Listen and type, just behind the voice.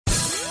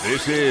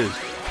This is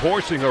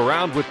Horsing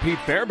Around with Pete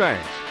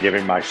Fairbanks.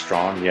 Giving my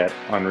strong yet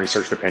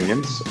unresearched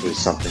opinions is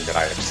something that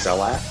I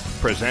excel at.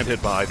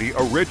 Presented by the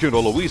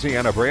original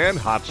Louisiana brand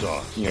hot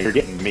sauce. You know, you're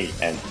getting me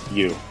and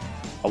you.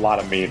 A lot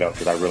of me, though,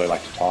 because I really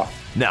like to talk.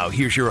 Now,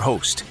 here's your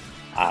host.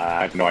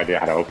 I have no idea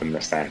how to open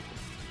this thing.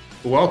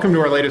 Welcome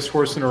to our latest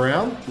Horsing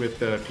Around with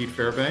Pete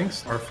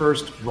Fairbanks, our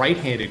first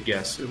right-handed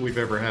guest that we've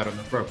ever had on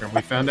the program.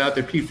 We found out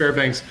that Pete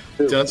Fairbanks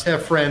does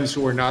have friends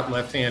who are not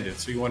left-handed.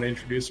 So you want to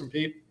introduce them,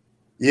 Pete?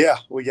 Yeah,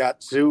 we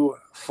got two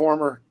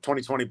former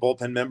 2020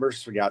 bullpen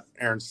members. We got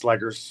Aaron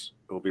Slegers,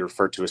 who will be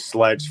referred to as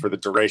Sledge for the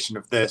duration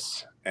of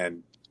this,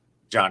 and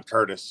John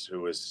Curtis,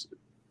 who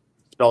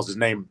spells his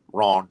name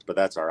wrong, but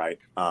that's all right.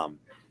 So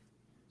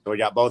we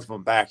got both of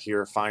them back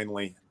here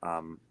finally.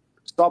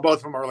 Saw both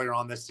of them earlier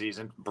on this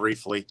season,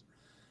 briefly.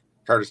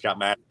 Curtis got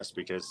mad at us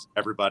because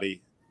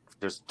everybody,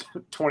 just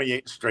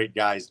 28 straight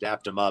guys,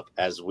 dapped him up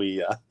as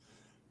we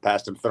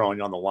passed him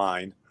throwing on the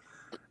line.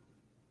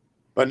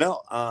 But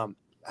no,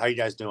 how you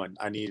guys doing?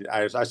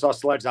 I saw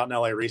Sledge out in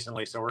LA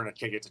recently, so we're gonna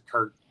kick it to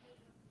Kurt.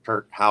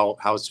 Kurt,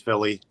 how's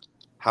Philly?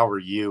 How are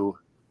you?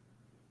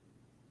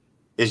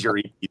 Is your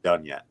EP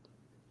done yet?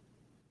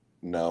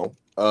 No.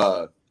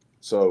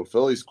 So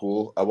Philly's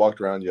cool. I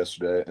walked around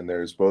yesterday, and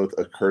there's both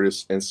a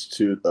Curtis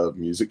Institute of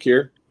Music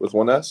here with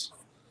one S,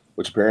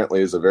 which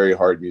apparently is a very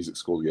hard music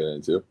school to get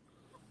into,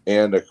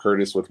 and a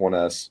Curtis with one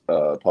S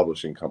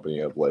publishing company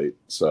of late.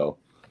 So,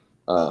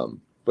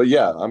 but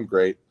yeah, I'm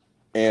great.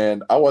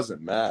 And I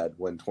wasn't mad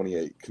when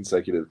 28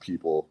 consecutive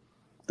people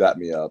dapped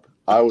me up.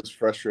 I was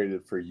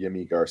frustrated for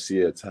Yimi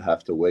Garcia to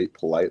have to wait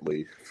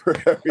politely for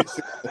every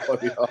single one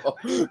of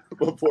y'all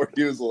before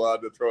he was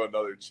allowed to throw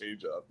another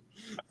changeup.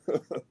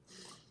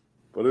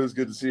 But it was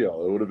good to see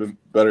y'all. It would have been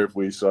better if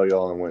we saw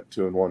y'all and went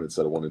 2-1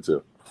 instead of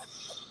 1-2.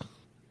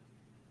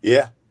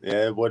 Yeah,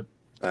 it would.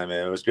 I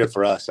mean, it was good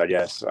for us, I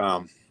guess.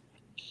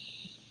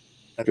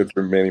 Good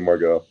for Manny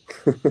Margot.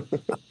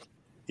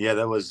 Yeah,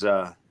 that was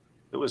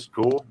it was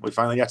cool. We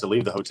finally got to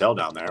leave the hotel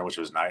down there, which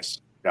was nice.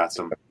 Got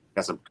some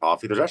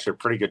coffee. There's actually a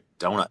pretty good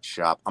donut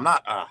shop. I'm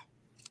not.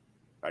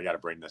 I got to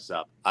bring this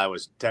up.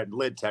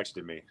 Lyd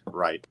texted me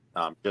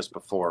just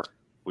before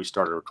we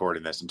started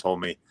recording this and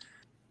told me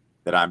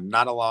that I'm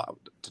not allowed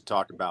to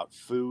talk about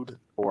food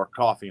or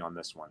coffee on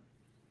this one.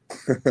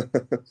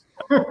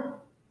 A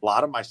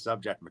lot of my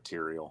subject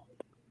material.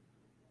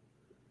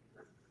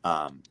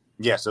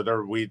 Yeah, so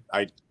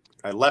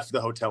I left the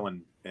hotel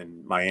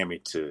in Miami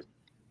to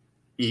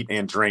eat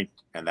and drink,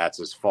 and that's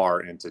as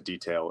far into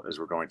detail as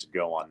we're going to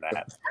go on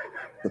that.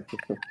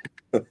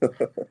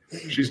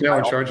 She's now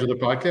in charge of the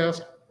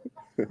podcast?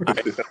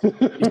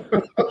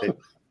 I'm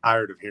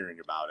tired of hearing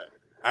about it.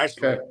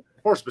 Actually, okay.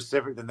 More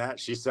specific than that,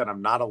 she said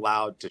I'm not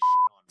allowed to shit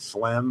on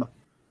Slim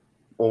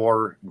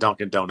or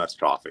Dunkin' Donuts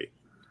coffee.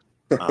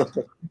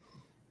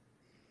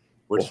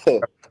 Well,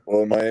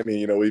 in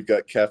Miami, we've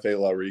got Cafe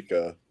La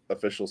Rica,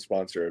 official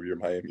sponsor of your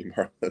Miami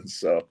Marlins.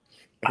 So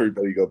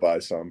everybody go buy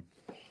some.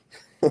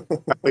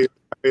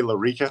 Cafe La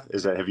Rica,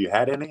 have you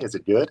had any? Is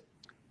it good?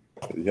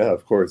 Yeah,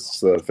 of course. It's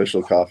the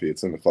official coffee.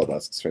 It's in the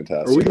clubhouse. It's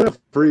fantastic. Are we gonna have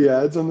free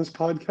ads on this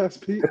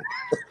podcast, Pete?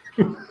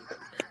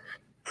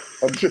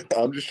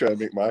 I'm just trying to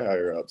make my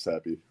higher ups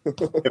happy.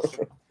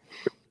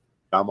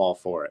 I'm all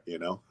for it,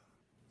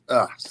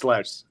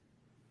 Sledge,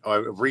 I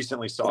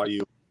recently saw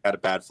you had a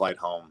bad flight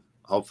home.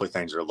 Hopefully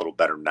things are a little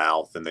better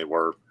now than they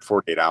were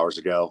 48 hours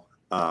ago.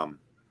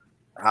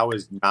 How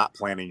is not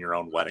planning your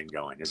own wedding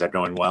going? Is that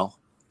going well?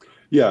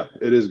 Yeah,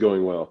 it is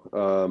going well.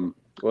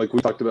 Like we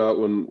talked about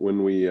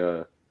when we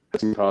had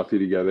some coffee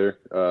together,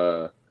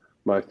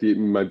 my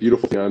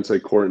beautiful fiance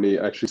Courtney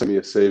actually sent me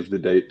a save the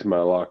date to my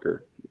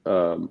locker.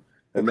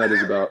 And that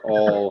is about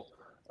all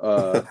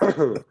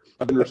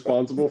I've been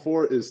responsible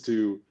for, is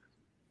to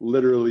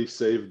literally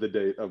save the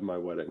date of my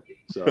wedding.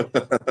 So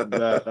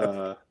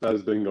that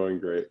has been going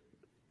great.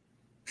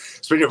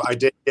 Speaking of,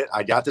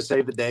 I got to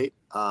save the date.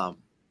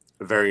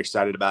 Very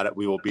excited about it.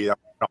 We will be on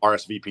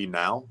RSVP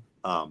now,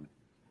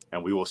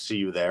 and we will see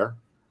you there.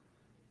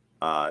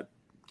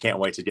 Can't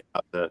wait to get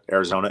out to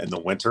Arizona in the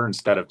winter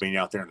instead of being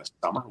out there in the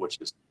summer, which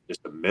is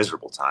just a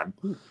miserable time.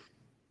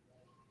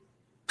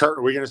 Kurt,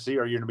 are you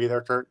going to be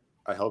there, Kurt?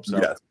 I hope so.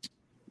 Yes.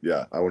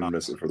 Yeah, I wouldn't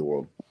miss it for the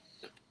world.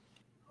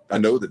 I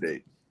know the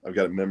date. I've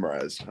got it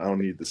memorized. I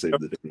don't need to save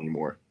the date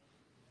anymore.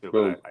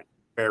 A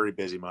very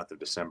busy month of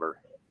December,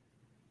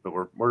 but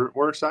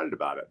we're excited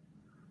about it.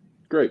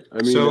 Great.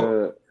 I mean,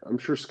 I'm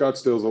sure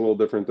Scottsdale's a little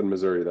different than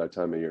Missouri that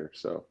time of year,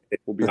 so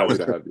we'll be happy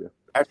to have you.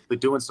 Actually,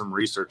 doing some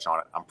research on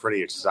it, I'm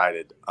pretty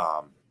excited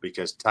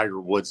because Tiger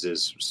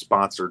Woods'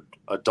 sponsored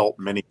adult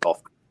mini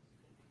golf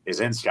is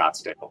in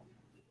Scottsdale.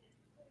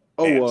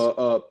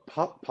 Oh,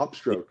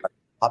 PopStroke.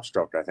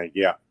 PopStroke, I think,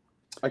 yeah.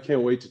 I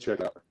can't wait to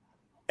check it out.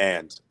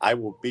 And I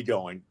will be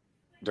going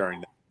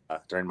during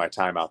my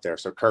time out there.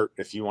 So, Kurt,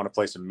 if you want to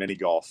play some mini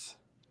golf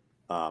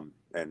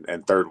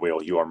and third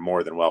wheel, you are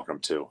more than welcome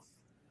to.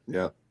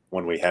 Yeah.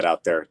 When we head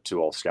out there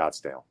to Old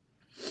Scottsdale.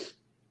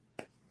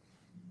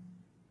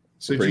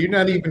 So do you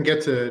not even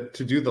get to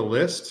do the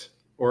list,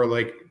 or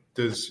like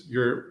Does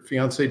your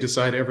fiance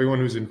decide everyone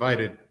who's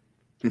invited?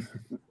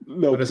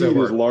 No, Pete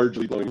is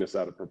largely blowing this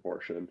out of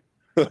proportion.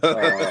 I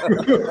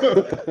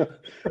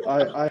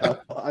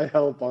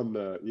help on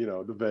the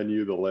the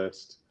venue, the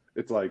list.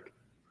 It's like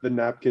the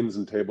napkins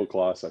and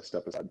tablecloths. I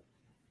step aside.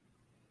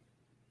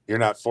 You're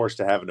not forced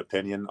to have an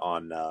opinion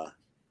on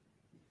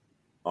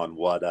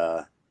what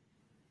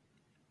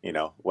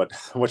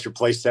what your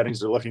place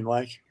settings are looking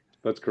like.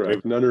 That's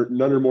correct. None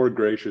are more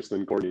gracious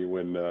than Courtney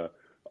when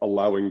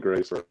allowing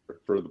grace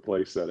for the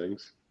place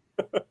settings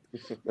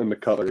and the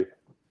cutlery.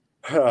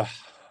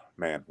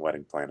 Man,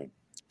 wedding planning.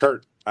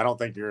 Kurt, I don't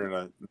think you're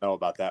gonna know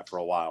about that for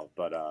a while,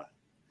 but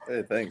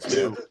hey, thanks,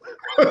 man.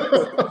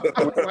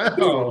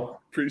 Wow.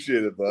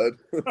 Appreciate it, bud.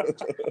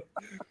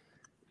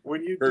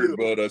 When you Kurt,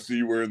 bud, I see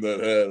you wearing that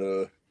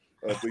hat.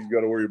 I think you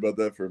got to worry about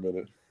that for a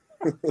minute.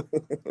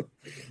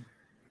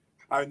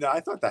 I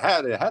thought the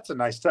hat's a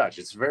nice touch.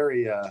 It's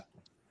very,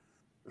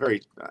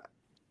 very.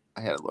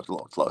 I had to look a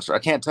little closer. I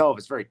can't tell if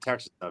it's very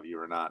Texan of you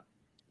or not.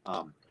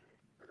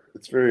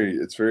 It's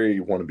very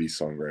wannabe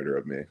songwriter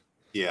of me.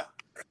 Yeah.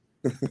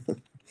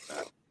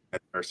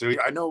 So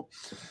I know.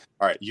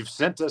 All right, you've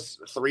sent us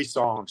 3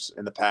 songs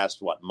in the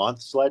past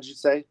month, Sledge? You'd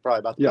say probably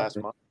about the past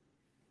month.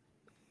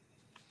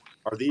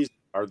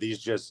 Are these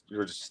just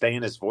you're just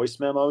staying as voice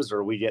memos, or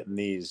are we getting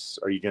these?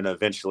 Are you going to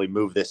eventually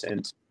move this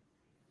into?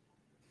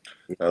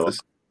 This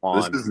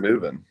is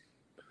moving.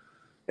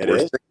 We're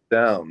sitting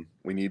down.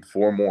 We need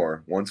 4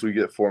 more. Once we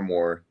get 4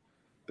 more,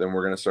 then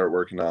we're going to start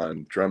working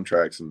on drum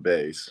tracks and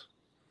bass.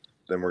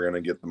 Then we're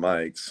going to get the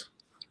mics.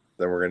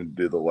 Then we're going to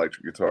do the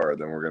electric guitar.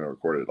 Then we're going to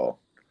record it all.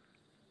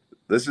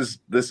 This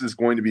is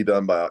going to be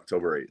done by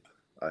October 8th.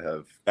 I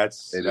have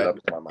made it up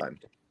in my mind.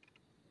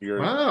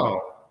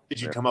 Wow.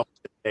 Did you come up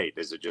with the date?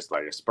 Is it just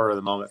like a spur of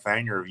the moment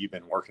thing, or have you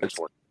been working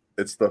towards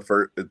it? It's the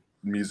first.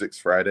 Music's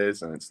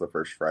Fridays, and it's the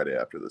first Friday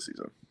after the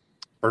season.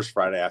 First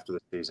Friday after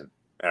the season.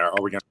 Are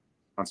we going to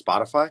on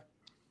Spotify?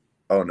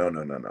 Oh no!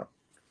 No.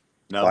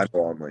 Vinyl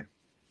only.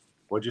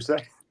 What'd you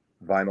say?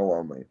 Vinyl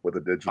only with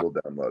a digital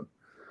download.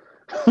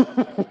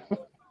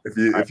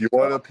 If you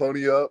want to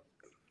pony up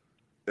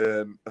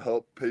and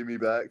help pay me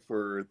back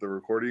for the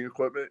recording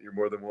equipment, you're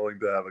more than willing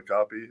to have a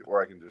copy,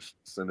 or I can just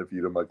send a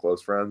few to my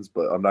close friends.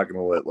 But I'm not going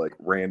to let like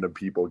random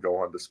people go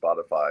onto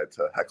Spotify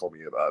to heckle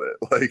me about it.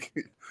 Like,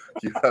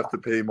 you have to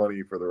pay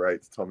money for the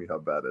right to tell me how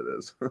bad it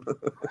is.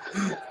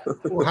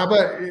 Well, how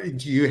about,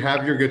 do you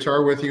have your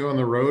guitar with you on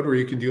the road where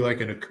you can do like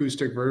an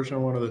acoustic version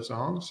of one of the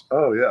songs?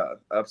 Oh yeah,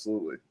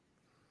 absolutely.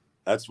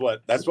 That's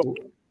what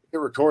the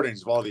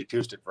recordings of all the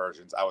acoustic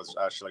versions. I was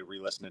actually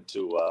re-listening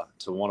to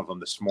one of them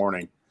this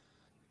morning.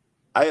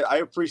 I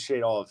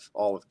appreciate all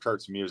of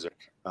Kurt's music.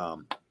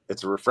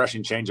 It's a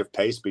refreshing change of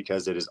pace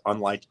because it is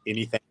unlike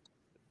anything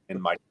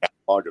in my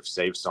catalog of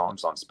saved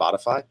songs on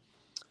Spotify.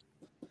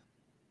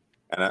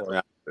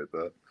 And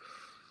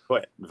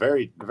but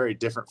very, very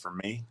different for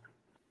me.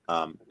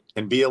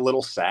 Can be a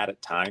little sad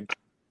at times.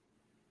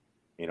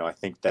 I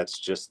think that's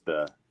just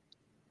that's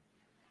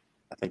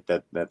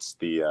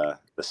the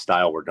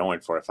style we're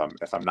going for. If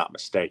I'm not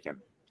mistaken,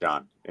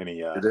 John. It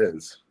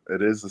is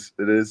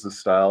the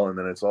style, and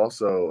then it's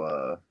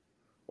also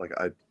like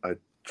I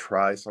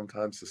try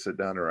sometimes to sit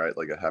down and write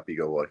like a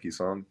happy-go-lucky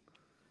song,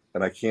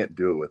 and I can't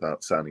do it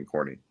without sounding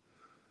corny,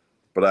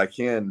 but I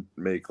can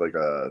make like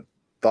a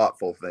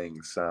thoughtful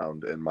thing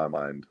sound in my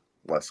mind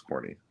less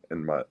corny,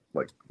 in my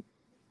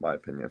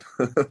opinion.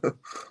 I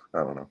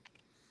don't know.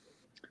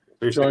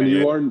 John,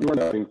 you are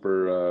nothing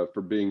for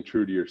being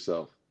true to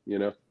yourself.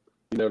 You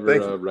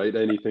never write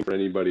anything for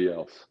anybody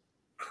else.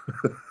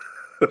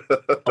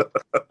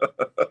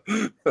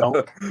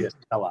 Don't just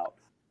tell out.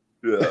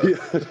 Yeah.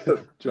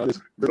 John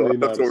is really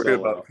not a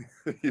sellout.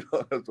 You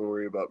don't have to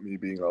worry about me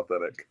being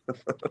authentic.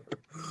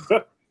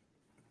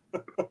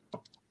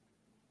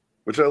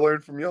 Which I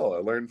learned from y'all. I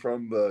learned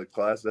from the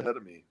class ahead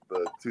of me,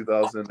 the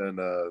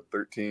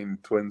 2013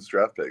 Twins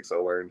draft picks. I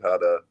learned how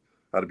to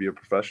be a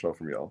professional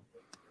from y'all.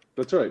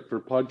 That's right. For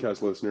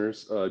podcast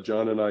listeners,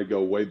 John and I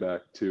go way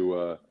back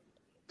to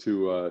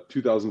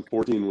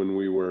 2014 when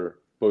we were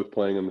both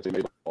playing on the same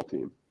baseball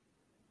team.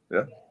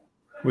 Yeah.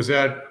 Was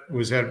that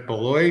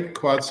Beloit,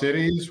 Quad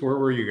Cities? Where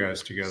were you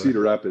guys together?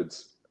 Cedar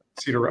Rapids.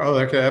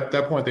 Okay. At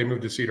that point, they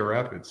moved to Cedar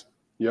Rapids.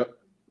 Yep.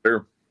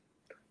 Sure.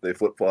 They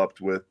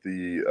flip-flopped with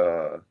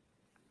the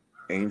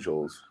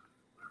Angels,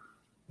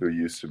 who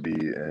used to be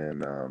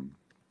in, I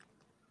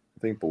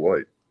think,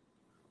 Beloit.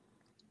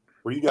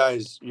 Were you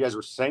guys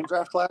were same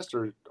draft class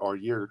or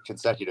year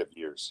consecutive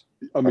years?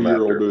 I'm a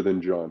year older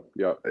than John.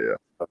 Yeah. Yeah.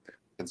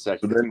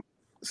 Consecutive.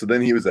 So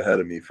then he was ahead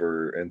of me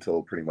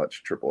until pretty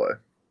much AAA.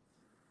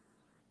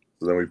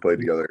 So then we played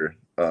together.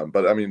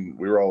 But I mean,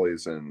 we were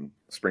always in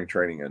spring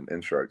training and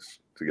instructs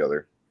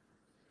together.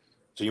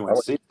 So you went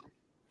to see?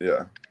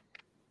 Yeah.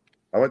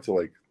 I went to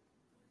like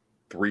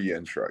 3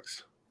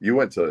 instructs. You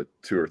went to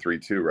 2 or 3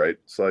 too, right,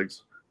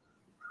 Sleggs?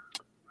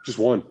 Just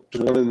one,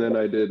 and then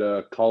I did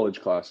college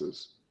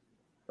classes.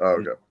 Oh,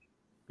 okay.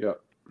 Yeah.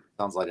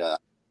 Sounds like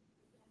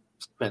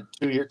spent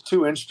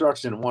 2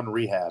 instructs and 1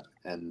 rehab,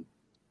 and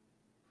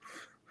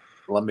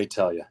let me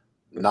tell you,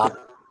 Not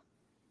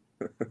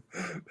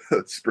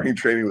spring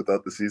training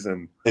without the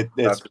season it's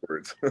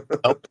afterwards.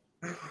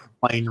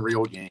 playing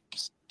real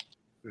games.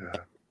 Yeah.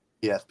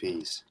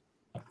 PFPs.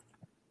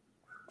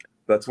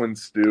 That's when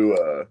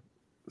Stu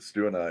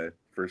and I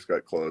first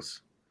got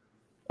close.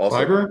 Also,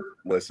 Clyburn?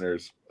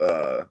 listeners,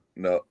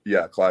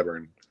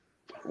 Clyburn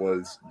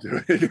was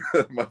doing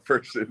my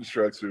first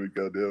instructs. We would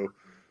go do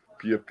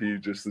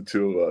PFP, just the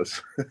two of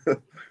us.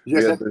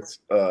 We had this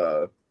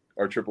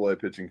our AAA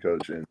pitching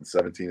coach in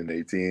 17 and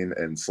 18,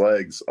 and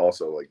Slegs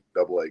also like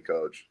AA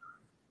coach,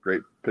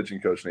 great pitching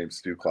coach named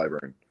Stu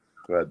Clyburn,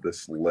 who had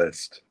this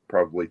list,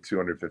 probably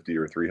 250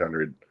 or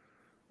 300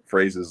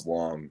 phrases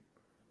long,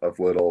 of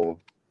little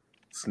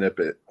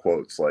snippet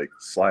quotes like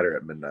 "slider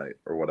at midnight"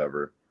 or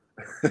whatever.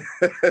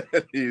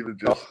 He even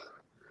just,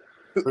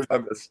 I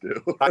miss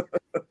Stu.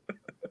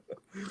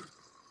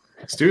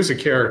 Stu's a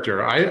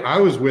character. I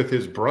was with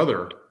his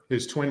brother,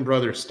 his twin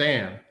brother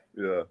Stan.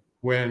 Yeah.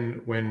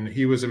 When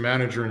he was a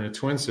manager in the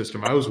Twin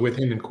system. I was with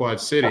him in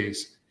Quad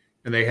Cities,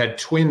 and they had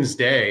Twins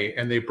Day,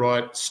 and they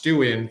brought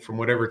Stu in from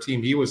whatever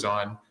team he was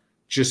on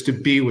just to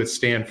be with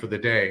Stan for the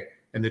day.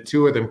 And the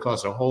two of them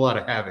caused a whole lot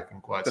of havoc in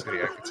Quad City,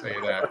 I can tell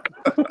you that.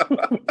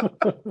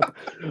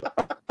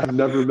 I've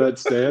never met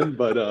Stan,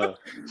 but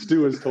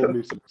Stu has told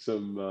me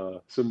some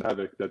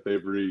havoc that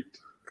they've wreaked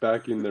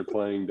back in their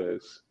playing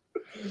days.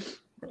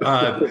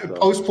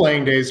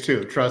 Post-playing days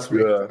too, trust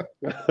me. Yeah.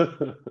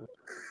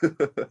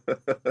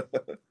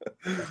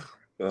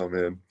 Oh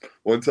man.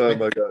 One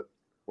time I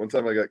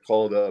got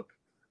called up,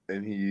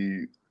 and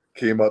he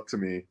came up to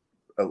me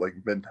at like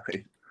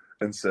midnight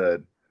and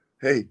said,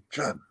 "Hey,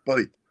 John,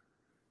 buddy,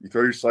 you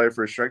throw your slider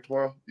for a strike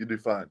tomorrow, you do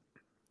fine.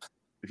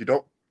 If you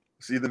don't,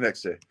 see you the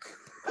next day."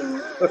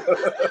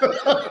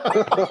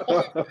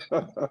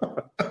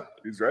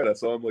 He's right. I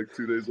saw him like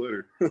 2 days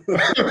later.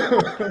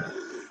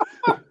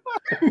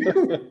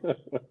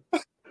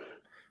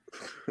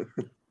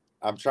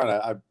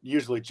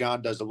 Usually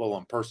John does a little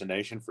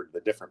impersonation for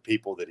the different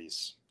people that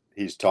he's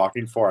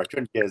talking for. I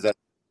couldn't get that.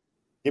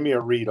 Give me a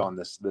read on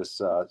this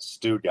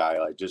Stu guy,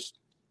 like just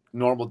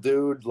normal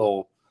dude,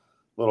 little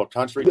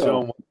country to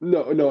him.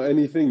 No,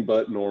 anything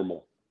but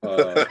normal.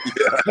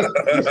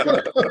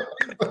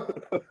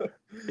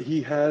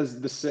 He has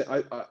the same.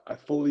 I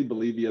fully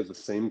believe he has the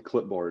same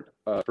clipboard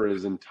for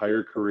his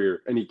entire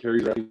career, and he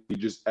carries around. He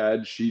just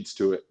adds sheets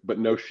to it, but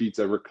no sheets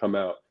ever come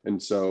out,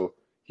 and so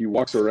he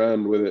walks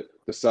around with it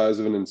the size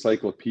of an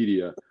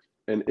encyclopedia,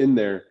 and in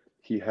there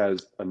he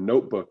has a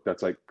notebook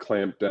that's like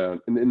clamped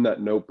down, and in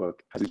that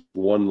notebook has these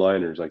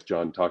one-liners like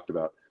John talked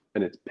about,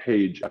 and it's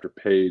page after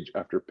page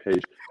after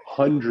page,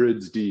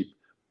 hundreds deep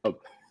of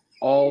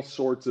all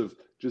sorts of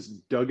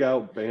just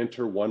dugout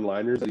banter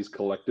one-liners that he's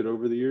collected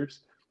over the years,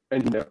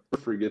 and he never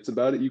forgets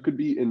about it. You could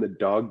be in the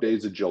dog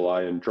days of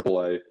July in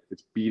AAA,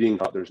 it's beating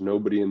hot, there's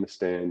nobody in the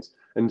stands,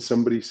 and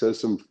somebody says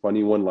some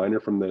funny one-liner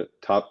from the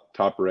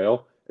top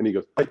rail, and he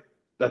goes, "Hey,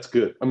 that's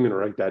good. I'm going to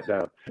write that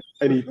down."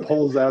 And he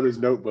pulls out his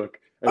notebook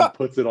and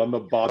puts it on the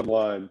bottom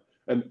line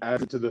and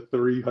adds it to the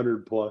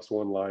 300 plus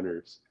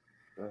one-liners.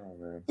 Oh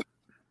man.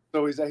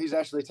 So he's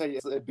actually telling you,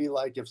 it'd be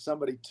like if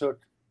somebody took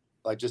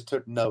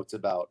notes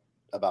about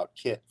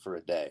Kit for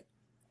a day,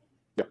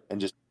 and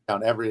just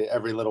found every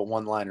little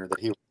one-liner that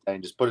he was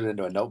saying, just put it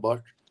into a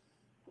notebook,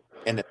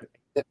 and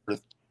it for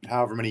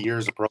however many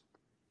years.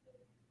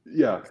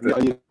 Yeah,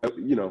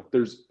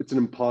 it's an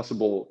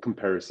impossible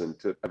comparison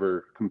to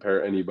ever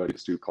compare anybody to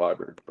Stu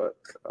Clyburn, but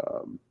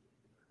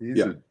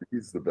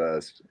he's the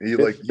best. He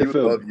would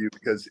love you,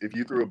 because if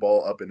you threw a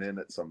ball up and in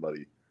at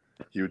somebody,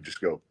 he would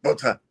just go, "Ball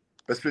time,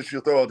 best pitch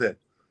you'll throw all day."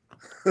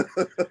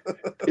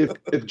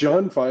 if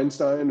John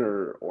Feinstein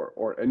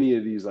or any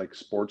of these like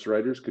sports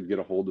writers could get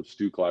a hold of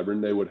Stu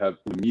Clyburn, they would have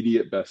an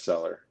immediate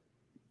bestseller.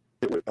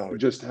 It would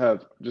just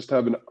have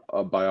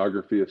a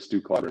biography of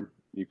Stu Clyburn.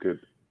 You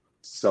could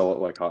sell it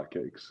like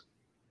hotcakes.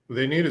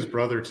 They need his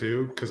brother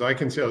too, because I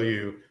can tell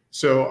you.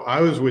 So I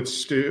was with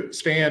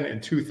Stan in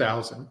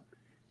 2000,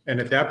 and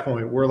at that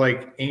point we're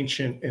like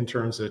ancient in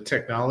terms of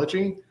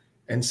technology.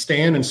 And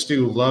Stan and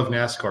Stu love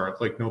NASCAR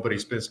like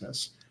nobody's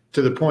business,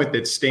 to the point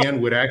that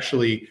Stan would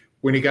actually,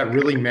 when he got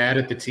really mad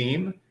at the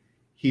team,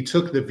 he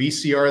took the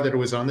VCR that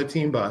was on the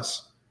team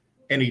bus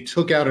and he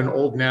took out an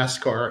old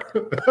NASCAR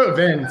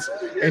event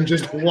and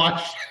just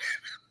watched.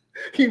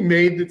 He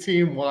made the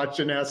team watch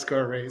a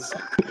NASCAR race.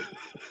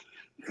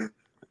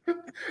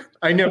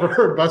 I never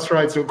heard bus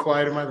ride so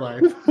quiet in my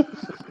life.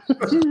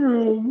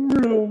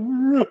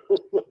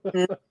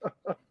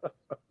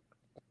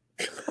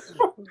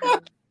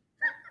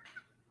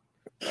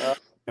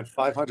 And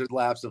 500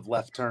 laps of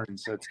left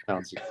turns, so it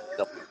sounds.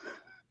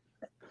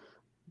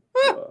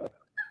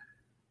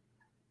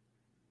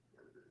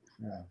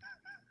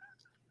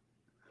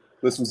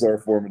 This was our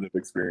formative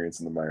experience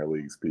in the minor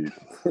leagues, Pete.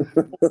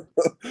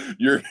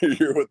 You're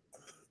with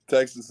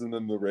Texas and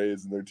then the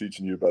Rays, and they're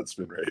teaching you about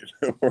spin rate.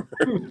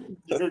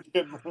 You're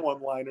getting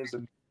one-liners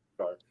and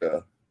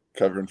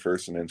covering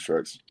first and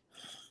instructs.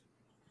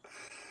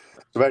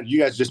 So you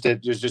guys just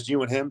did just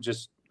you and him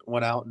just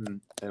went out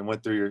and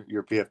went through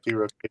your PFP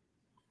rotation.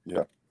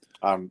 Yeah.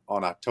 on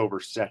October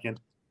 2nd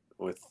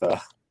with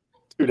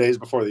 2 days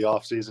before the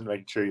off season,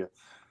 making sure you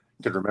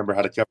could remember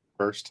how to cover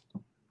first.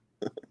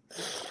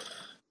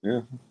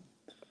 Yeah.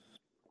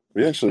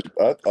 We actually,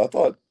 I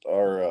thought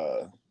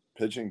our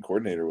pitching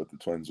coordinator with the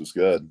Twins was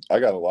good. I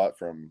got a lot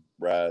from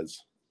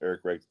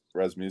Eric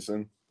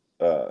Rasmussen,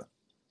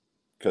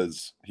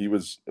 because he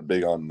was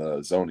big on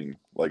the zoning,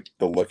 like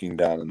the looking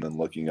down and then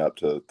looking up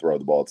to throw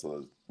the ball to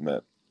the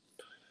mitt.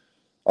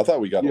 I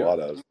thought we got a lot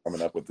of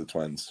coming up with the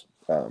Twins.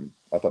 I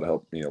thought it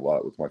helped me a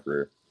lot with my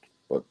career.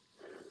 But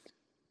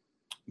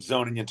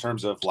zoning in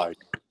terms of like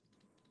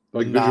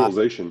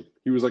visualization.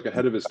 He was like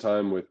ahead of his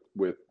time with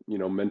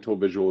mental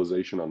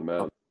visualization on the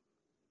mound.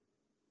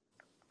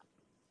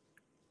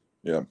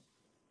 Yeah.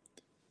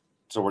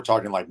 So we're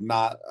talking like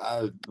not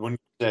when you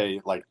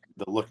say like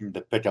the looking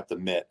to pick up the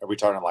mitt, are we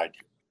talking like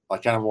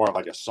kind of more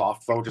like a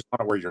soft focus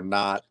on it where you're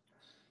not,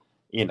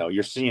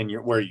 you're seeing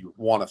where you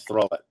want to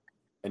throw it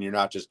and you're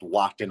not just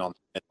locked in on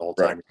the whole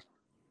time. Right.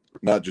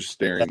 Not just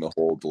staring the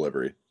whole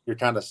delivery. You're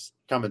kind of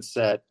coming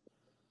set,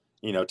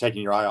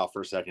 taking your eye off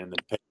for a second and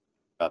then picking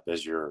up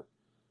as you're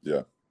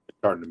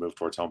starting to move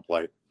towards home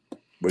plate.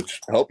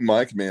 Which helped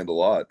my command a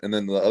lot. And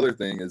then the other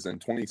thing is in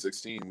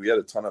 2016, we had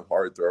a ton of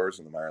hard throwers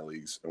in the minor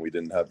leagues, and we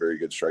didn't have very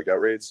good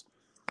strikeout rates.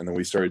 And then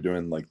we started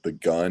doing like the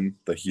gun,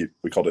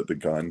 we called it the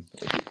gun.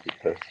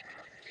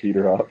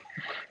 Heater up.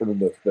 And then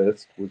the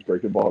fist was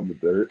breaking ball in the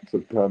dirt, so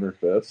counter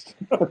fist.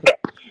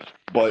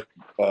 But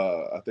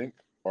I think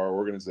our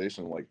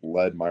organization like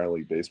led minor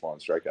league baseball in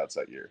strikeouts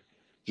that year,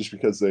 just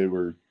because they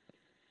were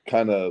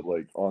kind of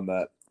like on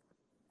that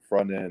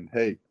front end,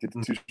 hey, get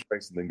the 2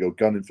 strikes and then go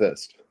gun and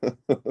fist.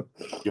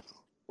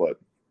 But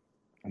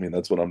I mean,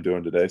 that's what I'm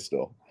doing today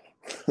still.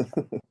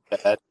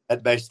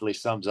 that basically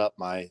sums up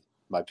my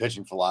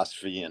pitching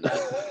philosophy in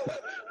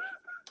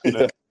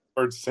a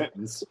word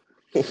sentence.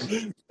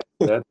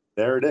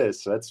 There it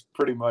is. So that's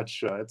pretty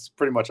much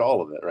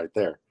all of it right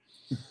there.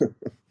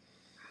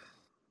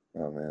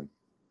 Oh man,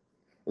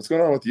 what's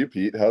going on with you,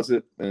 Pete? How's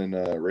it in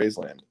Rays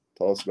land?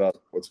 Tell us about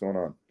what's going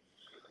on.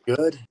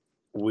 Good.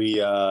 We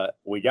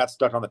got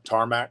stuck on the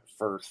tarmac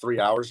for 3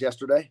 hours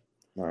yesterday.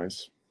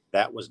 Nice.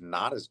 That was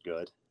not as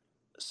good.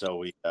 So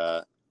we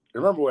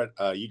remember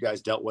what you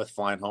guys dealt with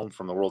flying home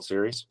from the World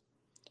Series?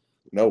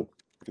 No,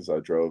 because I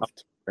drove.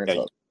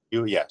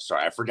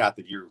 Sorry, I forgot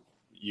that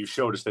you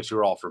showed us that you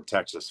were all from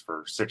Texas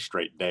for 6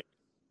 straight days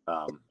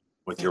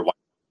with your white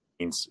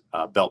jeans,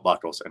 belt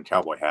buckles, and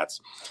cowboy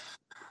hats.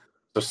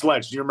 So,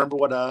 Sledge, do you remember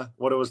what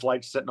it was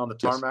like sitting on the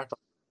tarmac?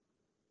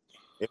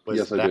 Yes. It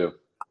was I do.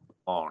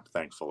 Long,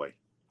 thankfully.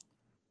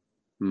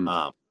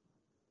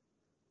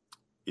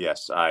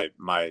 Yes,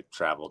 my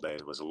travel day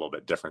was a little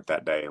bit different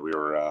that day. We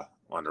were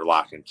under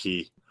lock and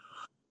key.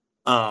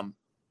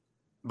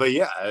 But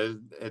yeah,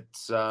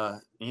 it's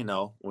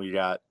we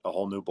got a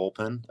whole new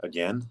bullpen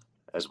again,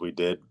 as we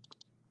did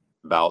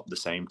about the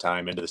same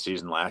time into the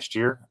season last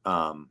year.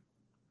 I'm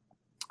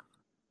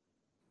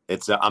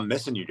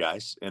missing you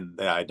guys, and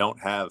I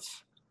don't have.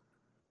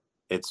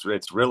 It's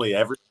really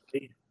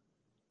everybody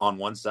on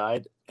one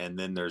side, and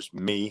then there's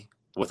me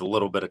with a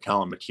little bit of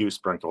Colin McHugh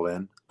sprinkled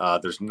in.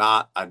 There's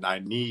not. I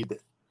need.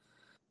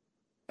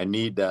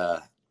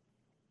 How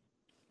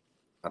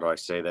do I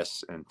say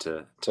this? And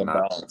to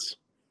not balance.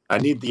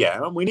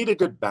 We need a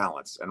good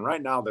balance, and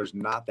right now there's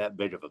not that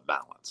big of a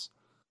balance.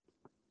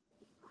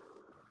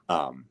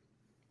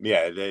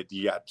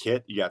 You got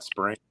Kit, you got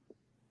Spring,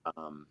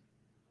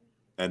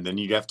 and then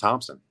you have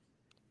Thompson.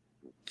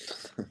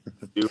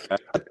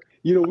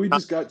 We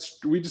just got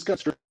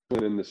Strickland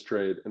in this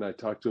trade, and I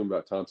talked to him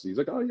about Thompson. He's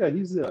like, "Oh yeah,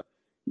 he's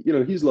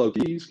he's low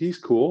key, he's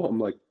cool." I'm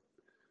like,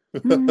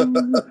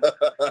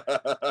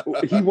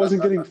 he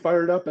wasn't getting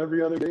fired up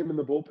every other game in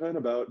the bullpen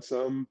about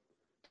some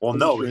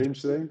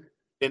strange thing.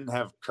 Didn't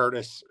have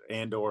Curtis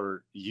and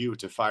or you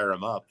to fire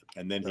him up,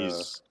 and then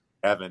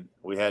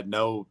we had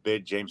no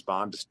big James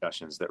Bond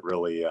discussions that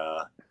really.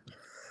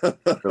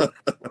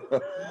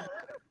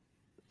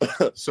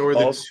 So are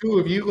the two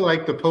of you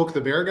like the poke the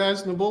bear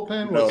guys in the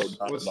bullpen? No,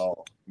 not at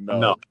all.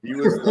 No. He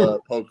was the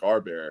poke our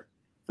bear.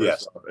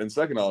 Yes. Off. And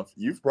second off,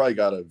 you've probably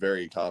got a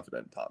very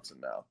confident Thompson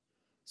now.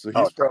 So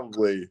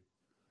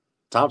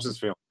Thompson's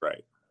feeling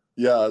great.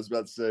 Yeah, I was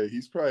about to say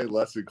he's probably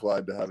less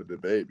inclined to have a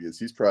debate because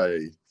he's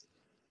probably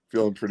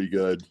feeling pretty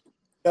good.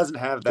 He doesn't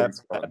have that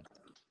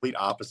complete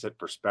opposite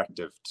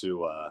perspective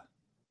to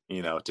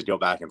go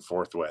back and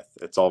forth with.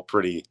 It's all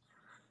pretty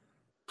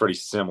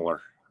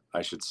similar,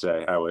 I should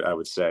say. I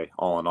would say,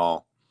 all in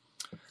all.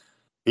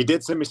 He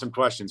did send me some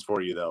questions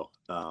for you, though.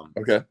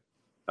 Okay.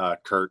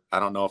 Kurt,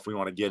 I don't know if we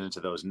want to get into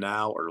those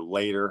now or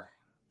later.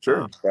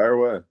 Sure, fire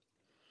away.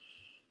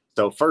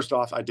 So first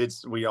off,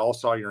 we all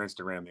saw your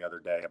Instagram the other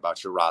day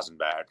about your rosin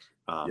bag.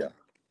 Yeah.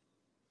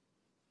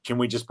 Can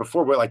we just,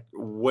 before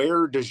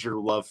where does your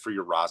love for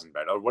your rosin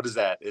bag? Or what is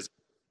that? It's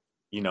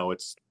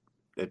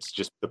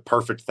just the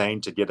perfect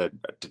thing to get a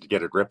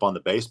grip on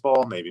the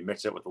baseball, maybe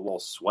mix it with a little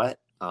sweat.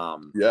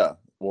 Yeah.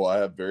 Well, I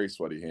have very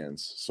sweaty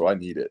hands, so I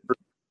need it.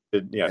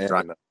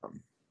 Yeah.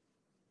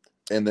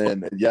 And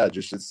then,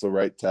 just it's the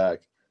right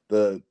tack.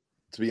 The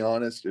to be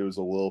honest, it was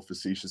a little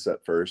facetious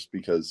at first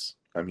because,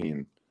 I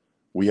mean,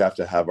 we have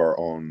to have our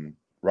own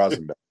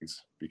rosin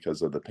bags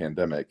because of the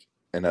pandemic.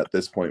 And at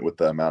this point, with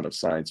the amount of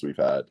science we've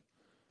had,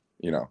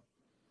 you know,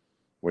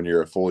 when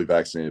you're a fully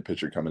vaccinated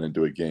pitcher coming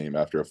into a game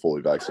after a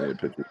fully vaccinated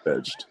pitcher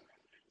pitched,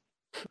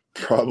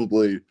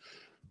 probably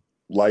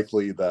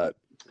likely that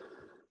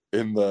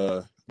in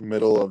the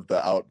middle of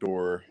the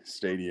outdoor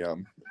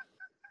stadium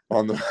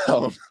on the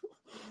mound,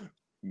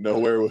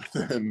 nowhere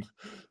within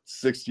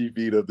 60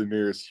 feet of the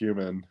nearest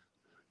human,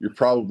 you're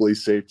probably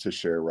safe to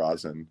share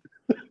rosin,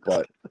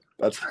 but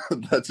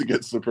that's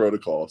against the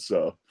protocol.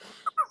 So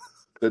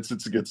since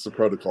it's against the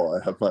protocol,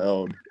 I have my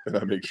own, and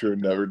I make sure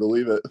never to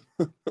leave it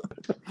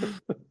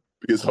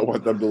because I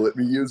want them to let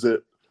me use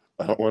it.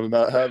 I don't want to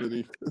not have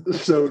any.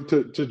 So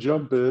to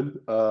jump in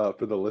for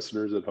the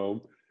listeners at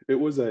home, it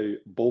was a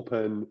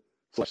bullpen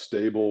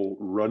stable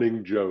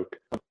running joke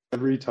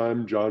every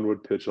time John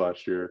would pitch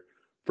last year,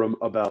 from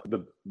about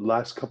the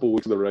last couple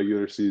weeks of the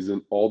regular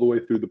season all the way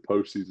through the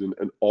postseason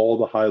and all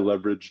the high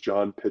leverage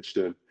John pitched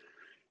in.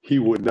 He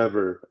would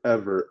never,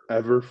 ever,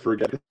 ever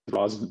forget his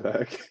rosin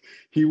bag.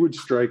 He would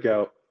strike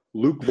out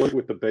Luke Voigt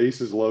with the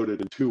bases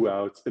loaded and 2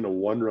 outs in a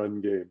 1-run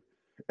game.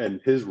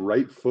 And his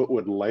right foot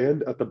would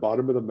land at the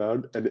bottom of the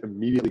mound and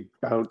immediately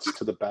bounce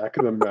to the back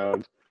of the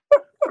mound,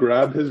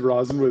 grab his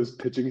rosin with his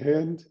pitching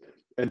hand,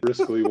 and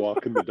briskly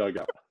walk in the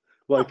dugout.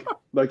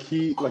 Like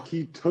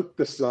he took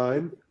the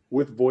sign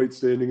with Voigt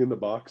standing in the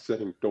box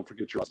saying, "Don't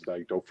forget your rosin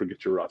bag, don't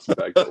forget your rosin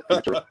bag, don't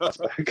forget your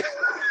rosin bag."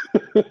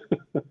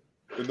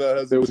 And that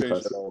hasn't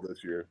changed at all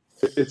this year.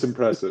 It's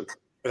impressive.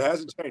 It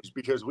hasn't changed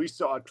because we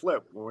saw a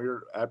clip when we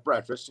were at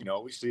breakfast. You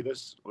know, we see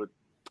this. Would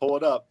pull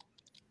it up.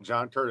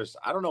 John Curtis.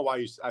 I don't know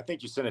why I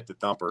think you sent it to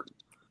Thumper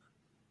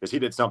because he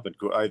did something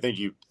cool. I think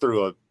you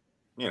threw a,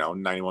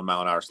 91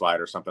 mile an hour slide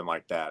or something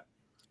like that.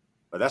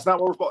 But that's not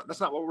what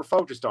we're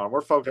focused on.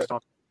 We're focused on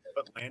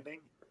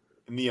landing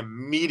and the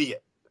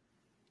immediate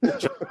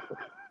at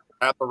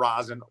the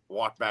rosin,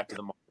 walk back to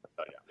the mark.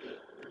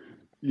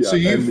 Yeah.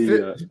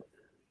 So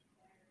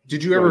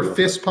did you ever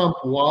fist pump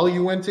while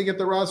you went to get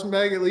the rosin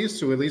bag at least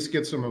to at least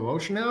get some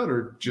emotion out,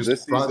 or just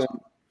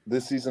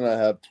this season I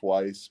have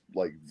twice,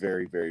 like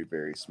very, very,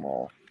 very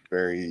small,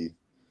 very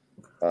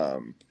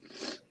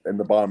in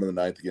the bottom of the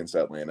ninth against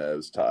Atlanta, it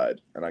was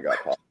tied and I got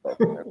popped up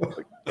and it was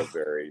like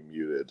very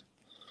muted.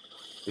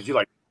 Did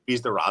you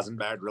squeeze the rosin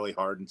bag really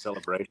hard in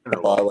celebration?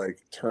 Or I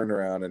turned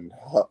around and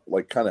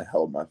kind of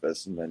held my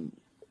fist and then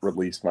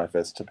released my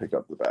fist to pick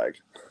up the bag.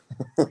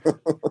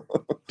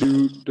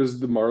 Does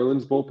the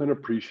Marlins bullpen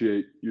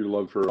appreciate your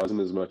love for rosin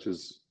as much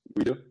as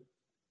we do?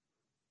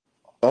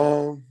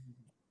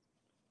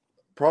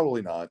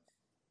 Probably not.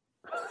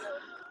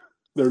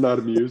 They're not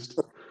amused.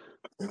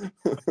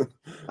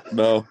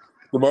 No,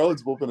 the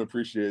Marlins bullpen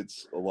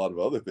appreciates a lot of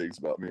other things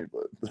about me,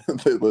 but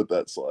they let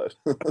that slide.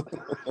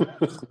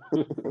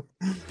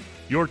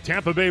 Your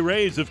Tampa Bay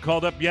Rays have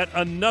called up yet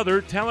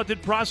another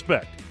talented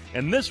prospect,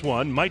 and this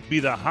one might be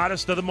the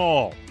hottest of them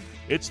all.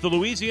 It's the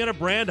Louisiana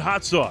brand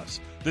hot sauce,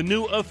 the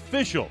new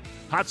official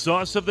hot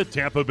sauce of the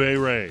Tampa Bay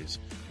Rays.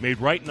 Made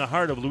right in the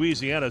heart of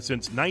Louisiana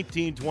since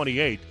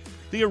 1928,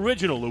 the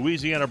original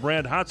Louisiana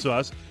brand hot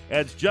sauce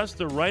adds just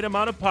the right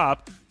amount of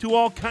pop to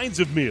all kinds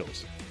of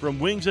meals, from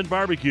wings and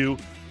barbecue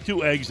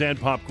to eggs and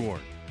popcorn.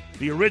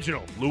 The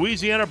original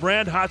Louisiana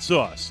brand hot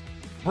sauce.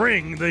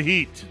 Bring the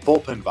heat.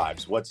 Bullpen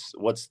vibes.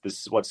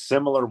 What's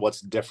similar?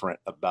 What's different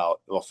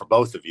about? Well, for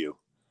both of you,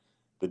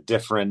 the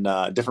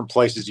different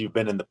places you've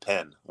been in the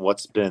pen.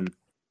 What's been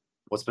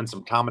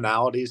some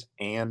commonalities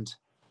and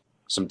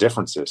some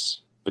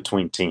differences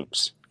between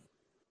teams?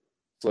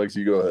 It's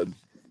you go ahead.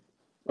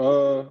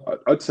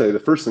 I'd say the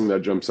first thing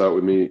that jumps out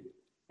with me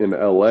in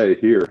LA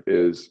here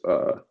is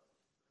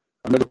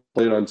I've never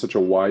played on such a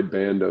wide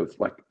band of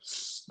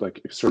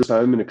service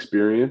time and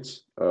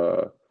experience.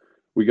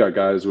 We got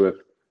guys with,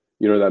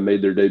 that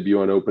made their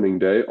debut on opening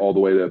day, all the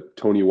way to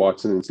Tony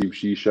Watson and Steve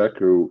Cishek,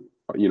 who,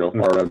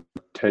 are around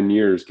 10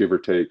 years, give or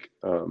take.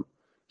 So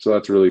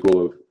that's really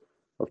cool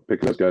of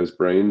picking those guys'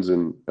 brains.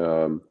 And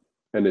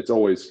it's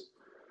always,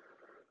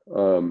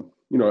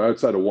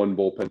 outside of one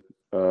bullpen,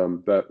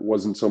 that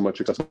wasn't so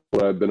much accessible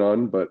that I've been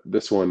on, but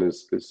this one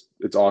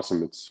it's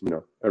awesome. It's,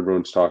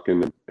 everyone's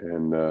talking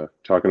and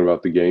talking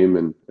about the game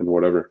and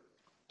whatever.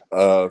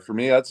 For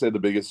me, I'd say the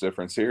biggest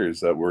difference here is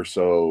that we're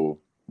so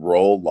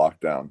roll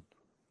lockdown,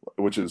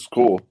 which is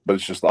cool, but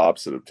it's just the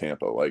opposite of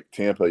Tampa.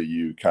 Tampa,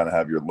 you kind of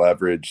have your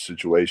leverage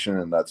situation,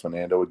 and that's when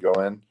Ando would go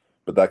in,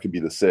 but that could be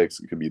the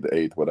 6th, it could be the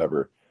 8th,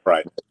 whatever.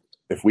 Right.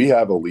 If we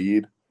have a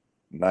lead,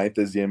 9th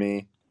is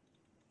Yimmy,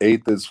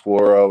 8th is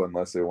Floro,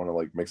 unless they want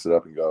to mix it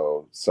up and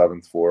go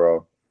 7th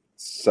Floro,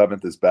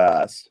 7th is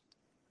Bass,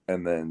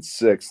 and then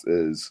 6th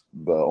is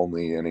the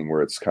only inning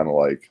where it's kind of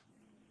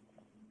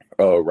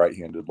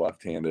right-handed,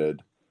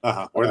 left-handed.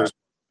 Or there's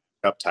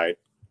uptight.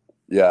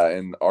 Yeah,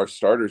 and our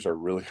starters are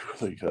really,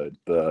 really good.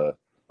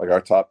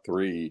 Our top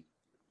 3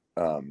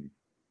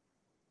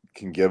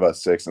 can give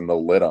us 6, and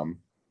they'll lit them.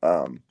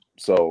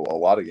 So a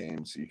lot of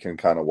games you can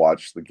kind of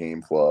watch the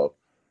game flow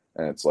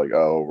and it's like,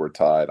 oh, we're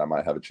tied. I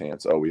might have a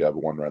chance. Oh, we have a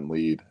 1-run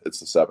lead. It's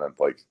the 7th.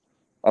 Like,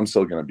 I'm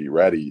still going to be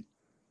ready,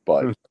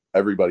 but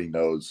everybody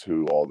knows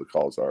who all the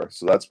calls are.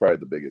 So that's probably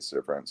the biggest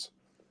difference.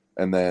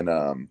 And then,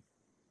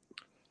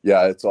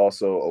 it's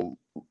also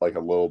a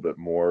little bit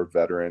more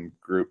veteran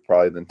group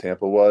probably than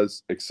Tampa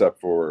was, except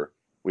for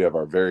we have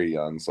our very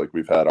youngs. Like,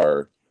 we've had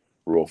our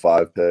Rule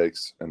 5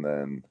 picks, and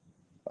then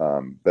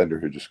Bender,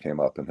 who just came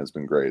up and has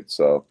been great.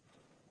 So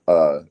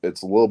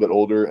it's a little bit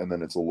older, and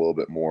then it's a little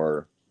bit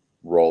more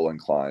roll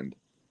inclined,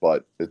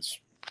 but it's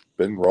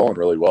been rolling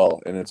really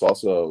well. And it's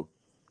also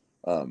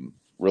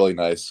really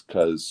nice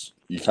because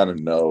you kind of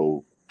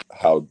know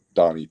how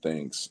Donnie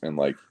thinks and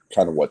like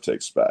kind of what to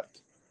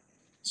expect.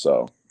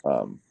 So,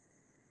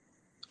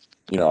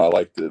 I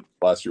liked it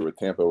last year with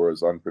Tampa where it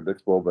was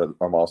unpredictable, but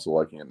I'm also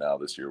liking it now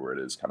this year where it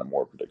is kind of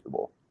more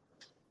predictable.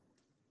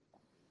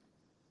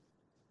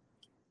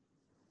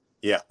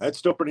 Yeah, it's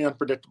still pretty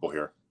unpredictable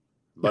here,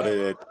 but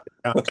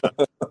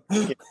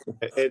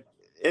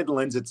it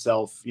lends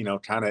itself,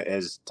 kind of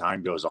as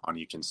time goes on,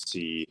 you can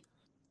see,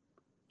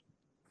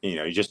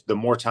 the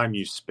more time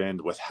you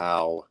spend with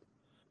how,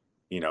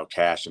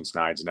 Cash and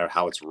Snides and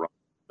how it's run,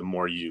 the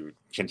more you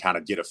can kind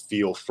of get a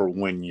feel for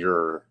when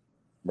your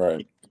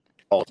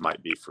calls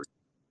might be for.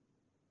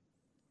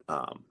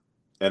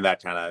 And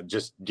that kind of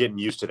just getting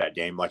used to that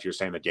game, like you're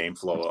saying, the game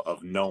flow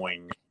of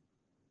knowing,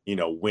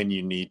 when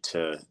you need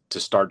to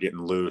start getting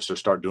loose or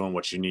start doing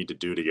what you need to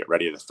do to get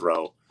ready to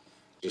throw.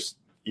 Just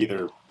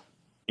either,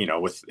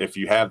 if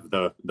you have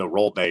the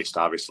roll based,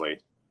 obviously,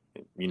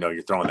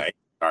 you're throwing the 8.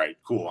 All right,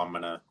 cool. I'm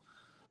going to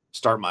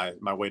start my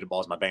weighted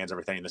balls, my bands,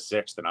 everything in the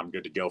 6th, and I'm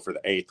good to go for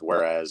the 8th.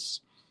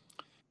 Whereas,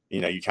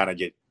 you kind of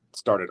get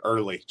started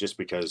early just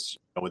because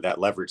with that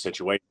leverage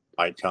situation it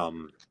might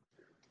come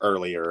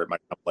earlier, it might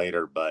come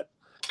later, but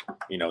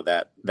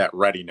that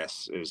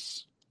readiness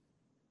is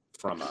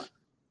from a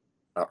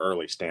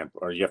early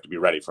standpoint, or you have to be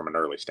ready from an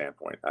early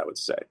standpoint, I would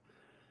say.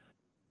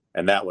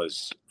 And that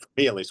was, for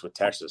me, at least with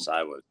Texas,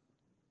 I was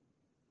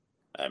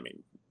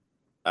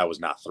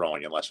not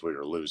throwing unless we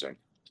were losing.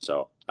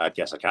 So I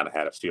guess I kind of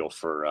had a feel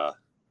for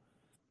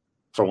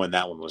when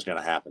that one was going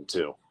to happen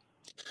too.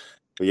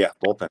 But yeah,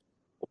 bullpens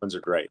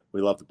are great.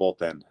 We love the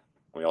bullpen.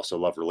 We also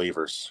love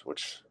relievers,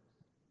 which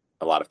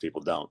a lot of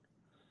people don't.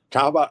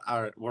 How about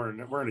we're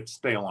going to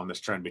stay along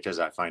this trend because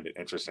I find it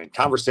interesting.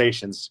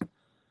 Conversations,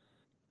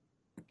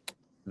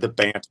 the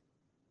banter,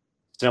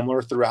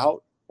 similar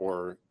throughout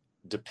or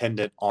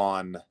dependent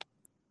on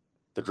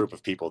the group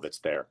of people that's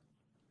there?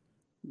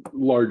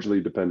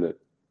 Largely dependent.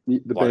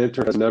 The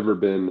banter has never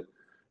been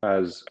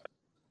as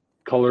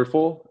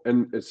colorful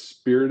and as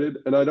spirited.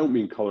 And I don't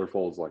mean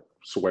colorful as like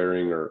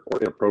swearing or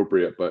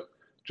inappropriate, but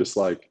just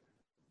like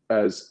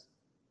as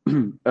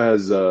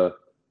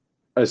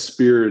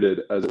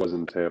spirited as it was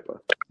in Tampa.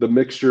 The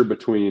mixture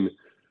between,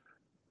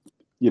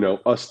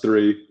 us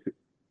three,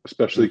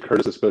 especially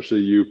Curtis,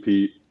 especially you,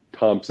 Pete,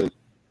 Thompson.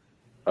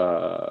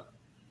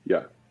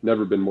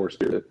 Never been more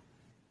spirited.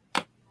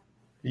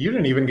 You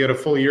didn't even get a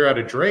full year out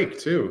of Drake,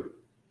 too.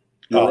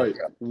 You're right.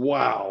 Yeah.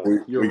 Wow.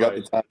 We got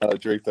the time out of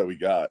Drake that we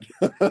got.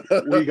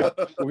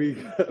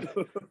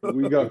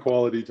 we got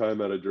quality time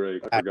out of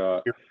Drake. I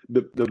forgot.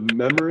 The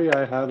memory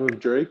I have of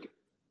Drake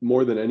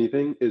more than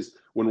anything is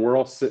when we're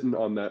all sitting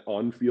on that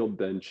on-field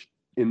bench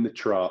in the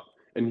Trop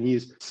and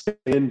he's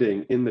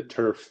standing in the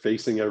turf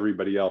facing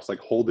everybody else, like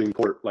holding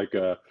court like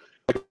a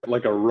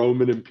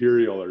Roman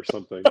imperial or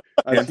something.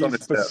 As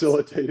he's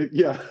facilitating.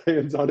 Yeah,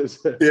 hands on his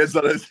hips. Hands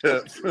on his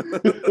hips.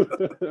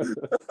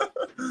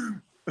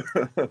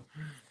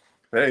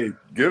 Hey,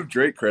 give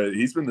Drake credit.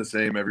 He's been the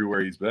same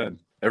everywhere he's been.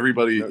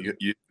 Everybody,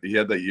 he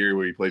had that year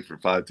where he played for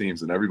 5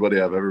 teams, and everybody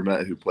I've ever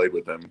met who played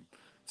with him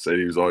said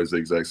he was always the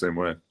exact same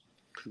way.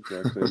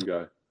 Exact same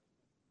guy.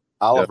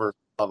 Oliver,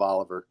 love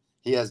Oliver.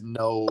 He has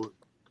no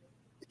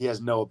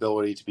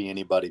ability to be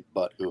anybody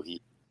but who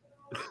he.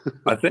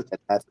 I think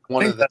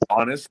that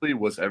honestly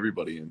was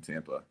everybody in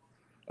Tampa.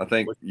 I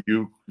think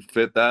you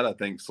fit that. I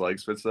think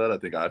Sleggs fits that. I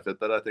think I fit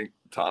that. I think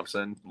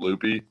Thompson,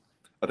 Loopy.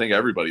 I think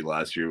everybody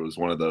last year was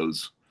one of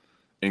those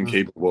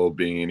incapable of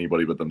being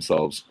anybody but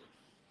themselves.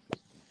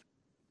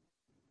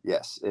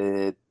 Yes,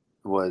 it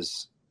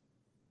was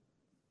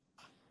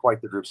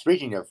quite the group.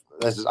 Speaking of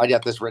this, I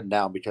got this written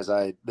down because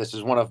this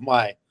is one of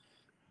my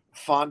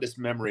fondest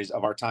memories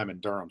of our time in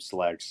Durham,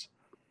 Sleggs,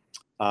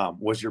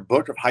 was your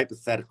book of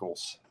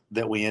hypotheticals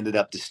that we ended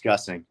up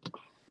discussing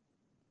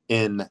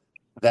in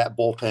that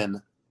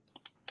bullpen.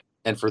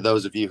 And for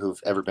those of you who've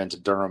ever been to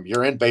Durham,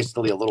 you're in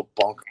basically a little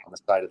bunker on the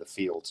side of the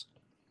field.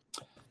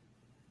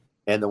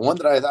 And the one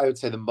that I would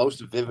say the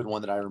most vivid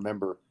one that I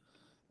remember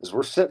is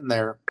we're sitting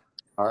there.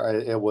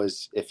 It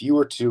was if you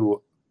were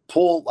to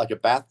pull like a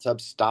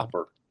bathtub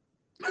stopper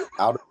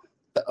out of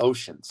the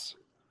oceans,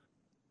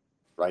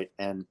 right?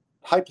 And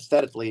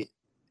hypothetically,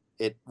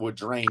 it would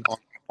drain on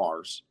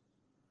Mars.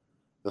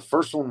 The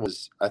first one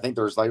was, I think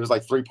it was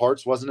like 3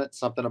 parts, wasn't it?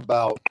 Something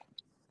about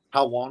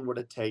how long would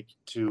it take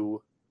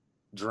to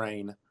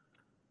drain,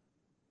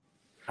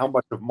 how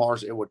much of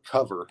Mars it would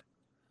cover,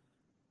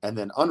 And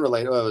then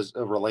unrelated, well, it was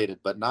related,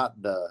 but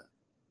not the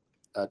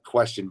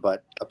question.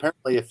 But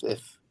apparently,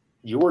 if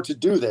you were to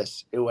do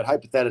this, it would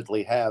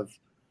hypothetically have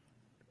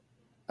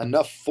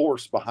enough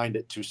force behind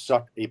it to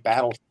suck a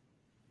battle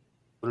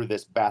through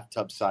this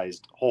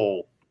bathtub-sized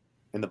hole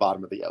in the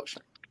bottom of the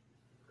ocean.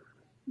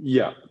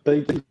 Yeah,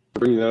 thank you for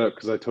bringing that up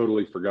because I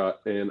totally forgot,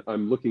 and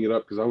I'm looking it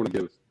up because I want to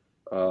give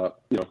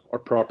our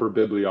proper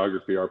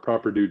bibliography, our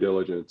proper due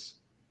diligence.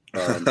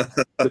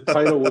 The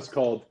title was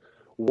called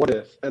 "What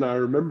If," and I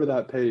remember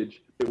that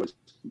page. It was,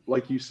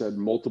 like you said,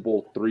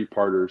 multiple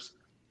 3-parters,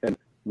 and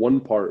one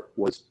part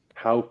was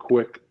how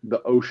quick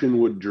the ocean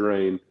would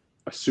drain,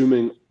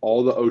 assuming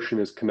all the ocean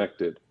is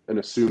connected and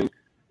assuming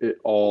it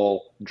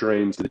all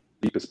drains to the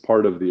deepest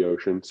part of the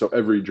ocean. So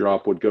every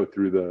drop would go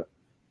through the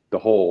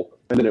hole.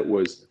 And then it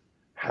was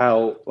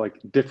how, like,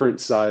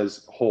 different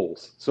size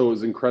holes. So it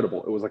was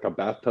incredible. It was like a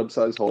bathtub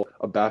size hole,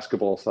 a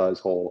basketball size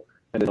hole,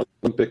 and an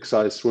Olympic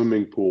size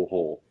swimming pool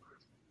hole.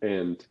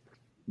 And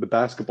the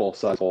basketball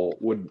size hole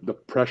the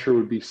pressure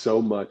would be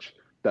so much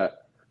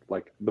that,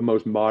 like, the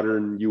most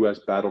modern US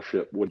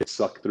battleship would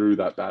suck through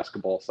that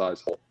basketball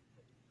size hole.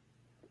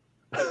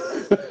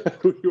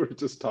 We were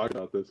just talking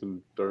about this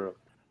in Durham.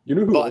 You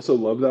know who also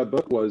loved that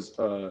book was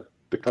the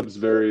Cubs'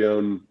 very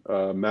own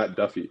Matt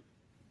Duffy.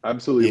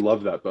 Absolutely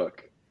loved that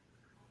book.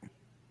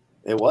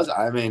 It was.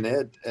 I mean,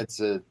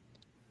 the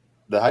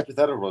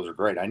hypotheticals are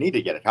great. I need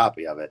to get a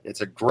copy of it.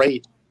 It's a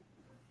great,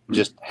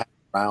 just hang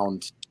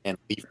around and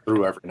leaf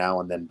through every now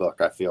and then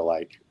book, I feel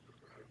like.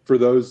 For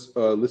those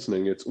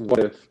listening, it's What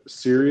If?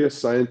 Serious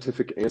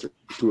Scientific Answers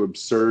to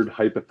Absurd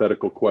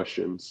Hypothetical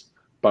Questions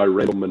by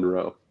Randall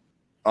Monroe.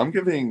 I'm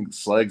giving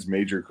Slegs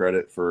major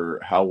credit for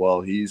how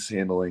well he's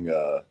handling,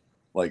 for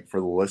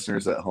the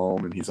listeners at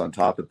home, and he's on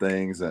top of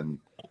things and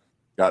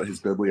got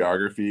his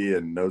bibliography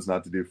and knows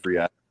not to do free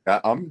ads.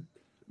 I'm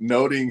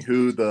noting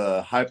who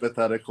the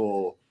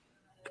hypothetical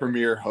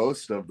premier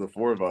host of the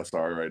 4 of us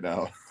are right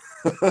now.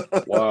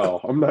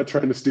 Wow, I'm not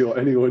trying to steal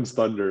anyone's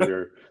thunder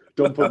here.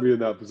 Don't put me in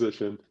that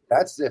position.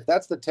 If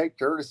that's the take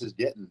Curtis is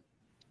getting.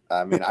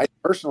 I mean, I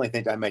personally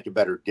think I make a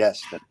better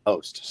guest than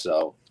host,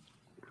 so.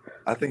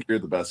 I think you're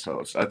the best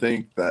host. I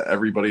think that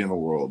everybody in the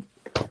world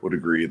would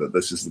agree that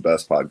this is the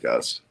best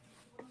podcast.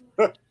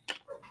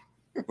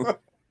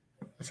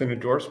 It's an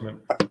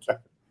endorsement.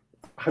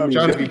 I mean,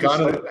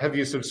 John, have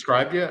you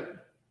subscribed yet?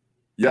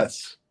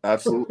 Yes,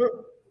 absolutely.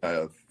 I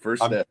have.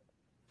 First day.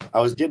 I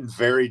was getting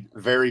very,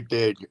 very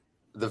big,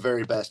 the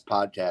very best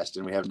podcast,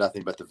 and we have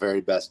nothing but the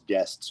very best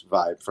guests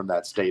vibe from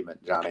that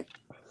statement, Johnny.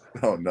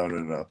 Oh,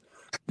 no.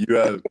 You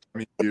have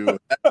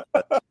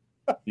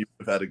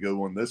had a good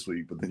one this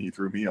week, but then you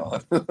threw me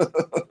on.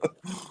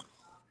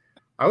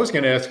 I was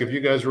going to ask if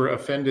you guys were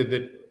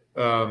offended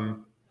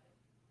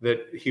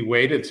that he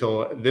waited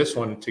till this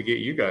one to get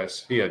you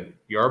guys. He had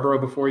Yarborough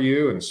before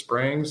you and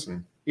Springs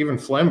and even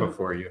Flem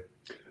before you.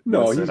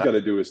 No, he's got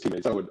to do his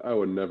teammates. I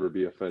would never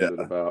be offended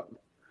about.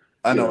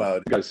 I know how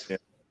it is. Guys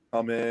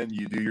come in,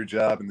 you do your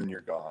job, and then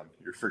you're gone.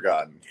 You're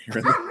forgotten.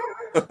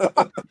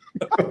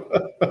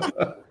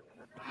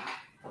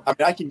 I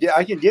mean,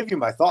 I can give you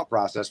my thought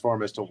process for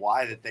them as to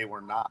why that they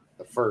were not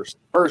the first.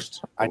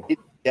 First, I did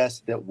guess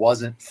that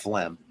wasn't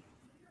Flem,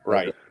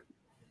 right?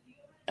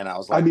 And I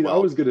was like, I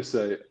was going to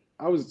say,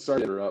 sorry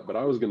to interrupt, but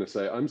I was going to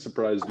say, I'm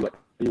surprised like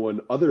anyone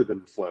other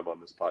than Flem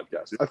on this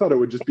podcast. I thought it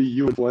would just be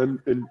you and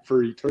Flem and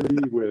for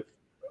eternity with.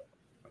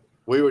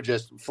 We would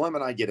Flem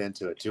and I get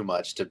into it too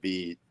much to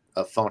be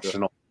a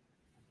functional.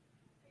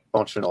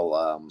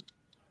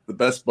 The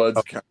best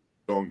buds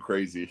going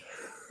crazy.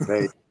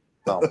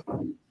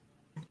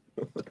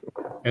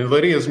 And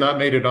Lydia's not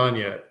made it on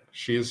yet.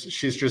 She's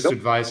just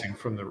advising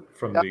from the.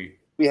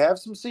 We have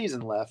some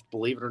season left,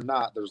 believe it or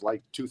not. There's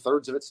like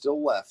 2/3 of it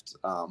still left.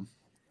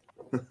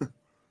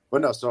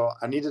 But no, so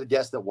I needed a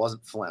guess that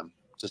wasn't Flem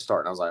to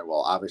start. And I was like,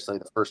 well, obviously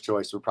the first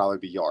choice would probably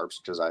be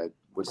Yarbs because I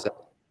would spend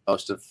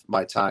most of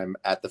my time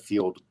at the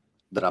field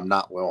that I'm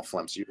not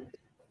Flem's usually.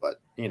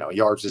 But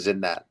Yarbs is in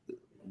that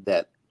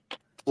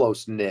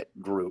close knit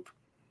group.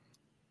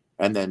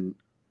 And then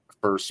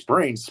for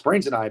Springs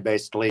and I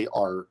basically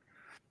are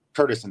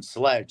Curtis and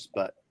Sledge,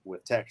 but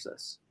with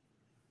Texas.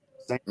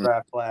 Same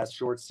draft class,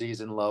 short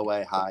season, low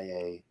A, high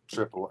A,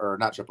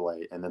 not triple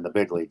A, and then the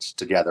big leagues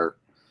together.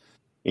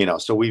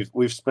 So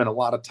we've spent a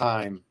lot of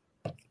time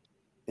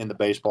in the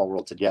baseball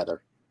world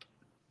together.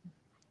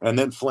 And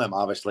then Flem,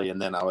 obviously,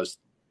 and then I was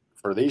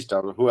for these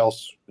stuff. Who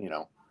else?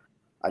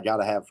 I got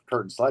to have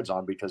Kurt and Sledge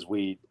on because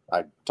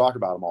I talk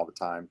about them all the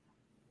time,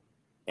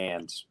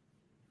 and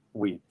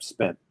we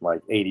spent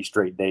like 80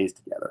 straight days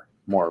together,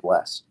 more or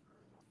less.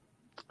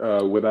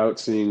 Without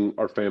seeing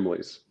our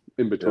families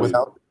in between.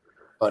 Without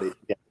buddy.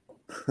 Yeah.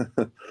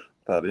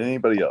 Without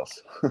anybody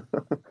else.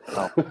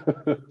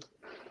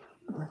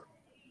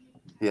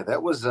 Yeah,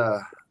 that was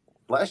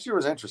last year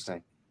was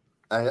interesting.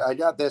 I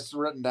got this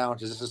written down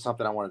because this is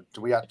something I wanted.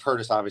 We got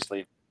Curtis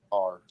obviously,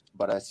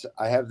 but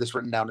I have this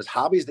written down as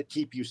hobbies that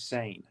keep you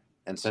sane.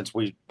 And since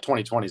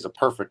 2020 is a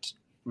perfect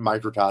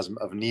microcosm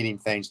of needing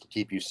things to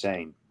keep you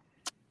sane,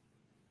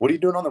 What are you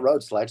doing on the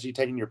road, Sledge? Are you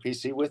taking your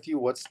PC with you?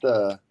 What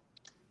are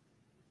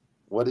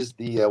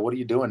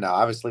you doing now?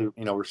 Obviously,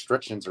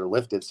 restrictions are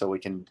lifted, so we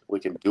can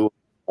do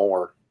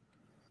more.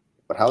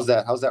 But how's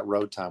that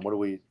road time? What are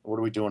we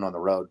doing on the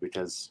road?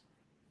 Because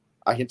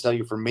I can tell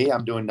you, for me,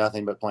 I'm doing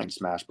nothing but playing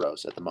Smash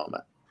Bros at the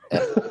moment.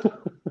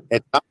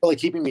 It's not really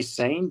keeping me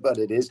sane, but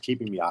it is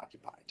keeping me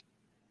occupied.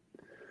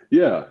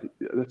 Yeah,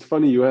 that's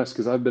funny you ask,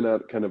 because I've been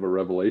at kind of a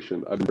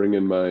revelation. I've been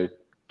bringing my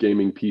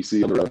gaming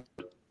PC on the road.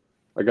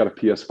 I got a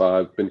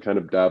PS5, been kind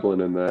of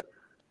dabbling in that.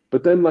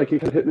 But then, like, it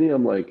kind of hit me.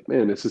 I'm like,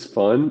 man, this is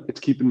fun. It's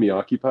keeping me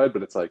occupied,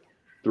 but it's like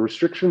the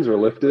restrictions are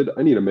lifted.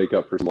 I need to make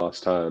up for some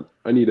lost time.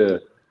 I need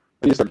to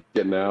start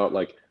getting out.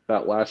 Like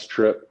that last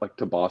trip, like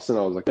to Boston,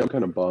 I was like, I'm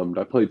kind of bummed.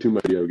 I played too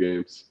much video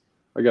games.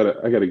 I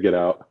gotta get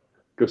out,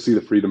 go see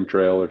the Freedom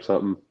Trail or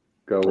something.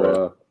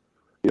 Go,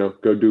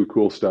 go do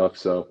cool stuff.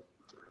 So.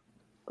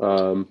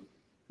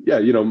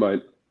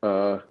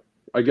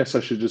 I guess I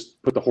should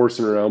just put the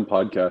Horsing Around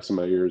podcast in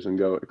my ears and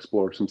go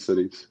explore some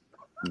cities.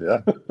 Yeah.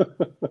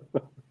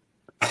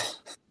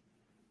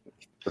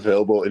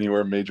 Available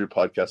anywhere major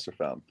podcasts are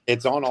found.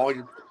 It's on all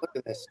your. Look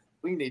at this.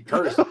 We need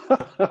Curtis.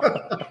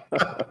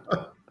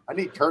 I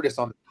need Curtis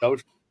on the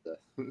social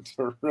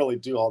to really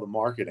do all the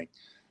marketing.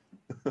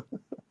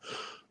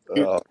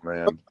 Oh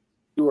man,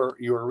 you were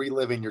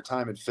reliving your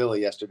time in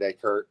Philly yesterday,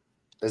 Kurt.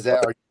 Are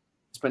you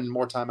spending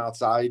more time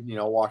outside?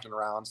 Walking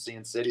around,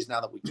 seeing cities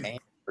now that we can.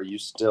 Or are you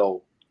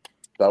still?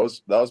 That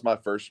was my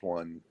first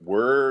one.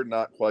 We're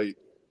not quite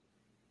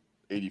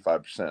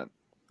 85%.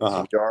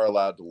 So we are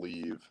allowed to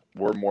leave.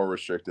 We're more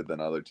restricted than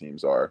other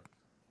teams are.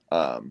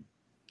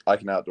 I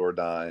can outdoor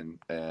dine,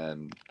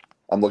 and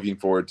I'm looking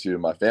forward to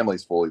my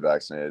family's fully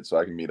vaccinated, so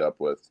I can meet up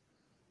with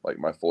like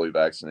my fully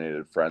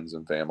vaccinated friends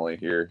and family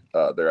here.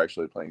 They're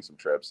actually planning some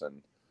trips in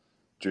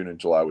June and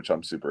July, which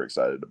I'm super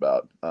excited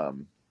about.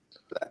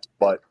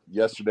 But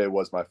yesterday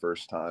was my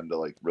first time to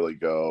like really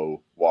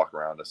go walk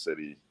around a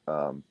city.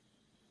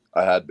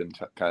 I had been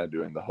kind of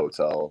doing the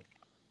hotel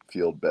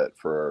field bit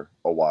for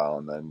a while,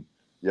 and then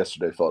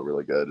yesterday felt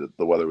really good.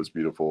 The weather was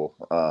beautiful.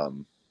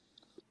 I'm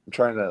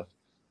trying to,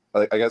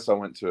 I guess I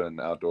went to an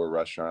outdoor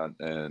restaurant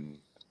in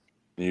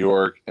New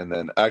York, and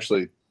then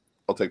actually,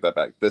 I'll take that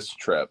back. This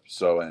trip,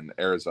 so in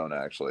Arizona,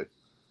 actually,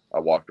 I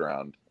walked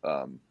around,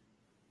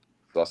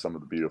 saw some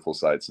of the beautiful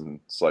sights in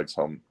Sleg's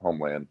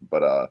homeland.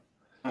 But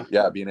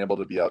yeah, being able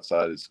to be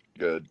outside is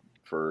good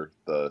for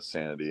the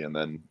sanity. And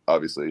then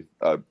obviously,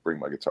 I bring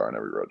my guitar on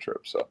every road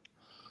trip, so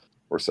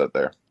we're set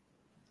there.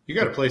 You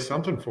got to play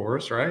something for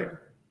us, right?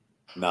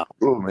 No.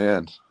 Oh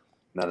man.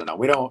 No.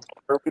 We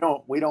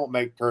don't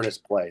make Curtis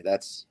play.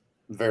 That's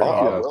very.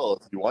 I will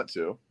if you want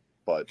to,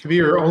 but Could be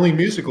your only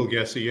musical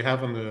guest that you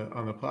have on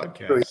the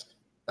podcast.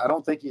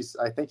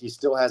 I think he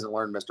still hasn't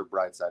learned Mr.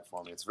 Brightside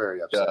for me. It's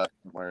very upsetting.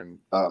 Yeah,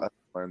 I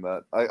learned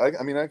that.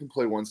 I mean, I can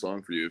play one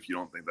song for you if you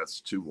don't think that's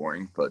too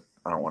boring, but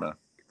I don't want to.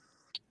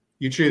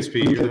 You choose,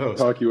 Pete. You're the host.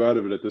 Talk you out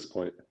of it at this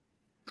point.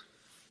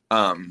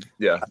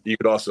 Yeah, you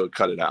could also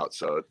cut it out,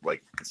 so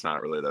like it's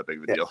not really that big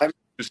of a deal.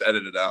 Just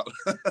edit it out.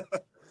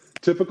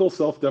 Typical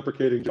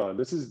self-deprecating John.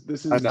 This is.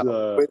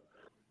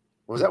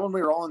 Was that when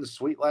we were all in the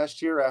suite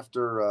last year?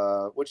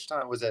 After which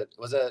time was it?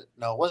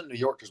 No, it wasn't New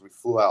York because we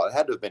flew out. It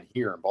had to have been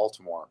here in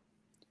Baltimore.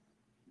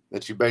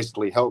 That you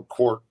basically held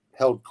court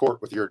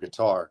with your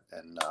guitar,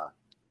 and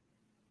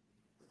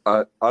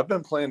I've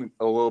been playing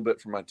a little bit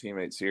for my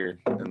teammates here,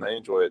 and they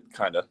enjoy it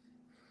kind of.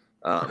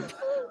 I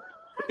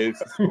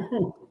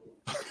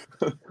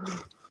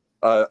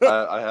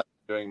have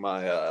been doing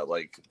my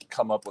like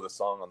come up with a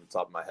song on the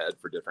top of my head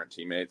for different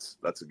teammates.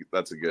 That's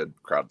a good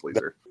crowd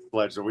pleaser.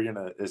 Sledge,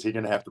 is he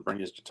gonna have to bring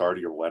his guitar to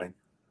your wedding?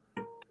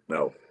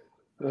 No.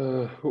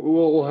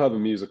 We'll have a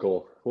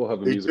musical. We'll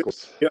have a musical.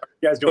 Yeah,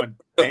 you guys doing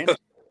band?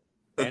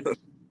 Band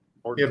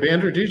or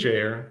DJ,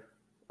 Aaron?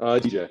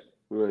 DJ.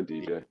 We went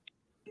DJ.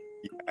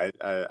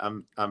 Yeah,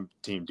 I'm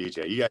team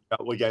DJ. You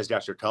guys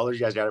got your colors.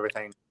 You guys got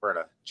everything. We're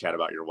gonna chat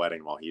about your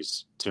wedding while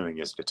he's tuning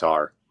his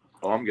guitar.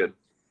 Oh, I'm good.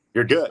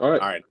 You're good. All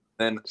right.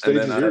 Stage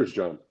is yours,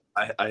 John.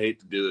 I hate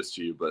to do this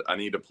to you, but I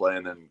need to play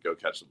and then go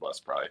catch the bus,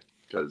 probably,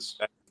 because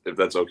if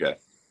that's okay.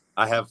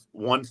 I have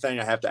one thing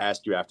I have to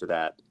ask you after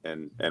that,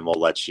 and we'll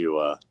let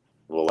you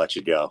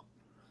go.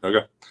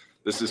 Okay.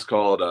 This is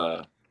called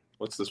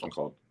what's this one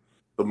called?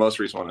 The most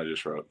recent one I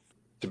just wrote.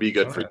 To Be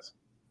Good for You.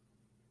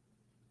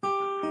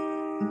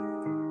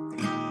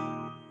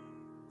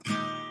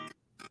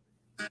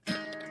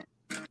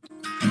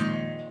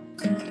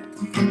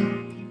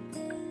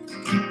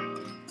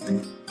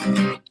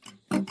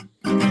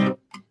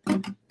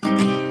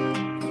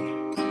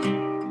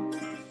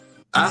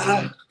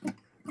 I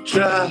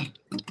try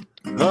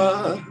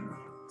hard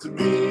to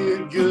be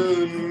a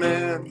good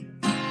man,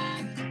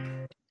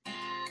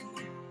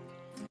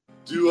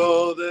 do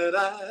all that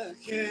I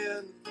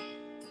can,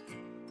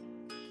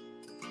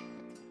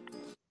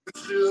 but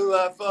still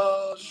I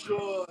fall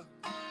short.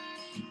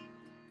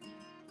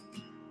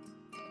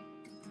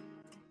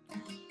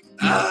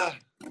 I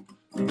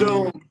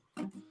don't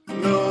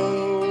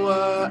know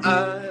why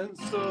I'm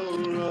so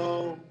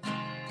wrong.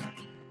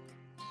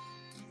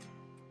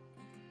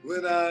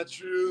 when I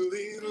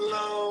truly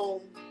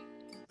long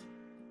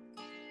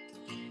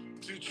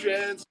to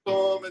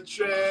transform and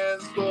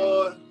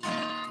transport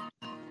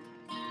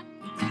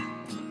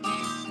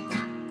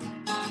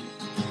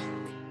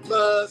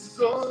my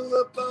soul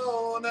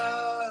upon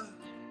high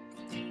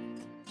to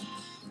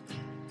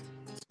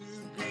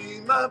be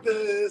my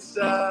best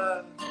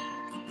I,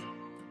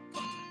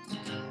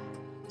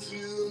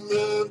 to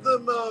love the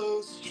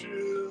most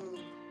true,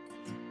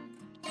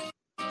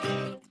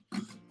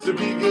 to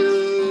be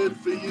good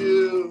for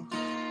you.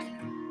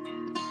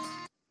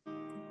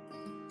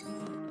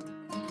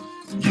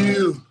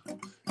 You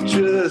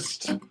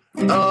just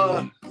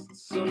are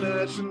so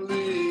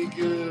naturally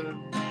good.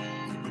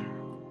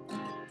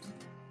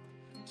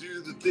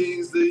 Do the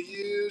things that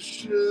you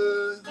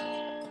should,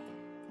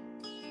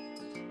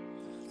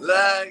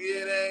 like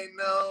it ain't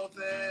no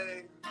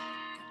thing.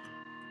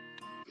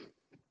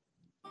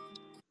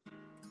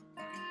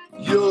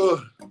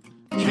 Your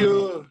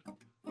pure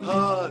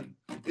heart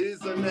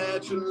is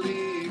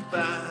unnaturally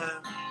fine.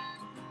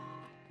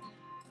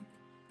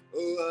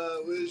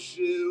 Oh, I wish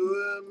it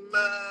were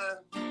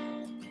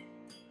mine.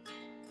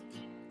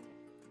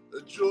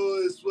 A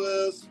joyous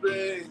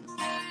wellspring.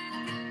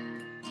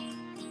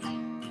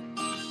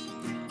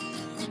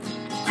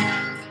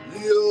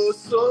 Your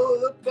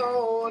soul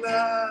upon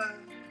high,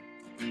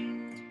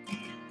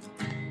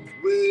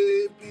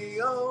 way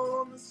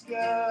beyond the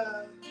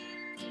sky.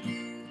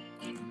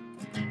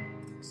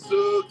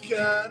 So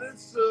kind and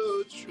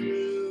so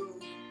true.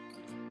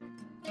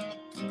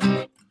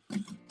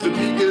 To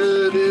be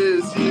good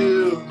is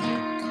you.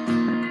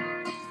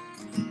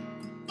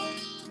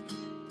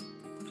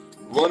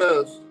 One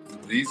of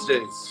these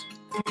days,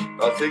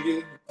 I'll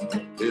figure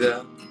it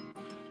out.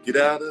 Get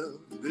out of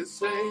this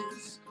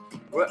haze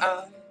where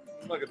I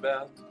talk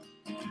about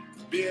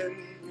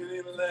being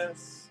any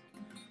less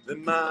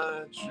than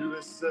my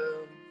truest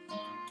self.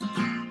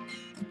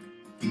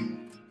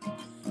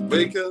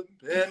 Wake up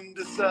and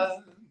decide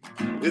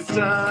it's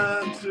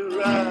time to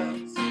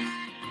rise.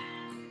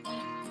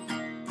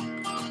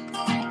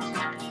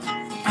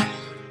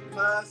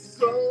 My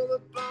soul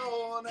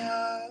upon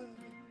high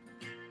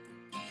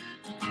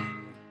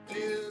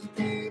and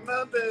be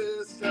my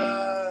best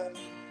I,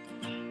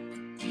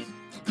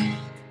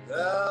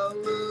 I'll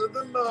love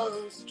the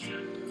most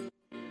true,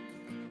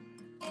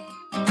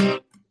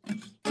 to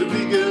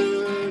be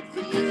good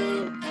for you.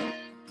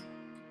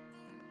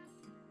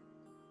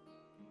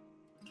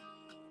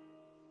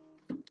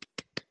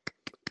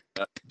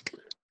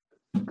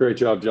 Great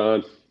job,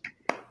 John.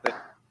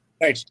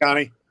 Thanks,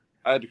 Johnny.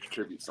 I had to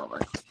contribute something.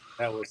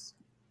 That was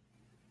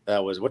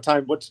what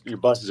time? What's your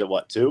bus is at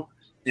what, 2?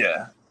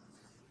 Yeah.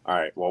 All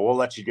right. Well, we'll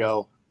let you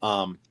go.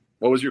 What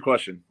was your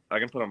question? I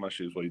can put on my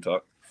shoes while you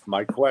talk.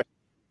 My question.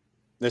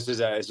 This is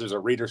a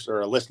reader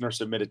or a listener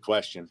submitted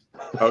question.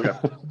 Okay.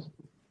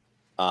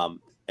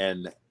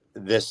 And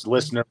this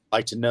listener would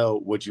like to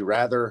know: would you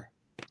rather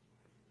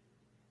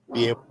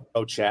be able to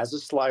throw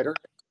Chaz's slider,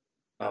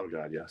 Oh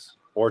God, yes.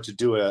 or to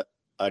do a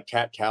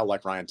cat cow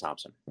like Ryan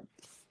Thompson?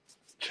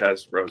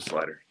 Chaz Rose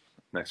slider.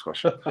 Next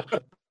question.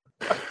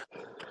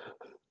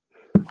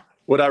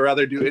 Would I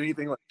rather do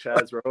anything like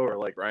Chaz Rowe or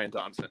like Ryan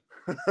Thompson?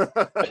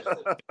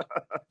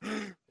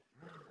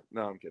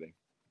 No, I'm kidding.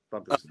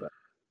 Bump this back.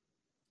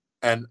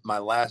 And my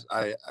last,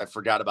 I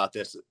forgot about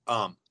this.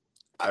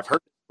 I've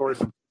heard the story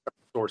from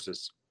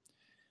sources.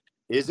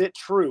 Is it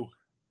true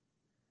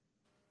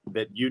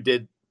that you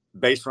did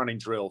base running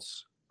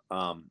drills?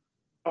 Oh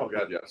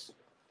God, yes.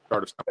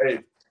 Start of Hey,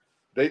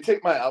 they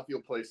take my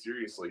outfield play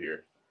seriously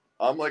here.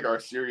 I'm like our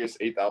serious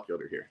 8th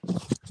outfielder here,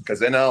 because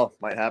NL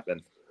might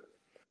happen.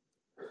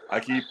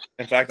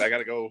 In fact, I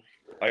gotta go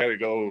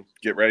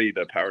get ready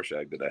to power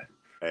shag today.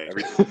 Hey,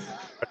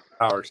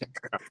 power.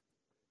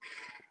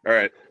 All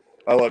right.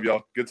 I love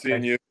y'all. Good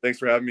seeing you. Thanks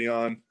for having me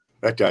on.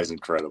 That guy's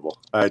incredible.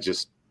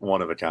 Just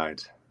one of a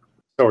kind.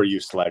 So are you,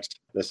 Sledge.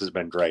 This has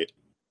been great.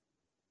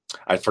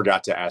 I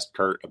forgot to ask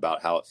Kurt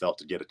about how it felt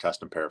to get a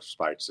custom pair of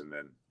spikes and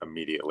then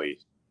immediately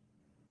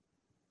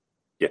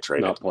get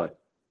traded. Not play.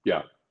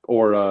 Yeah.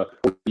 Or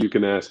you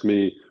can ask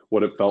me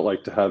what it felt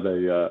like to have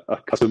a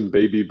custom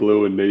baby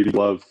blue and navy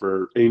glove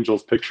for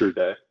Angels picture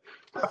day.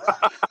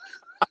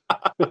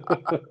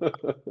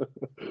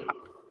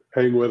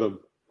 Hang with them.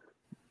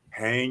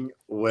 Hang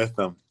with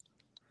them.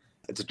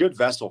 It's a good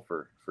vessel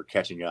for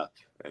catching up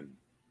and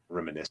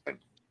reminiscing.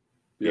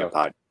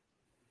 Yeah.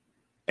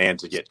 And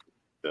to get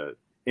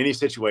any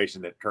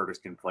situation that Curtis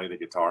can play the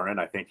guitar in,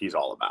 I think he's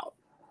all about.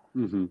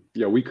 Mm-hmm.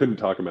 Yeah, we couldn't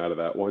talk him out of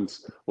that.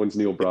 Once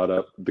Neil brought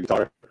up the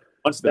guitar,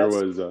 Once there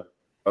was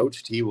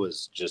coached, he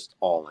was just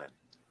all in.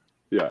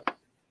 Yeah,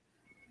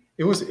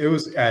 it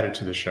was added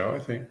to the show, I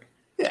think.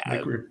 Yeah, I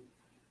agree.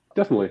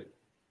 Definitely.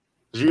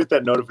 Did you get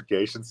that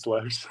notification,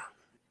 Slash?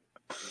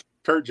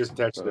 Kurt just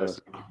texted us.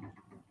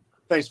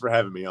 Thanks for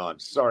having me on.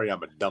 Sorry,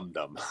 I'm a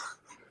dum-dum.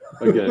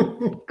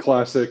 Again,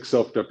 classic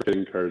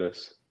self-deprecating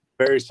Curtis.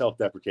 Very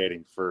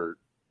self-deprecating for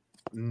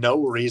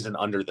no reason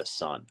under the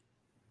sun.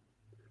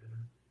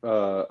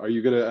 Are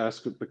you going to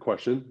ask the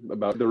question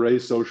about the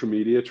Rays social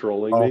media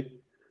trolling me?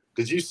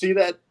 Did you see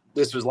that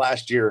this was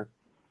last year.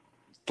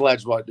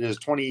 Sledge, what is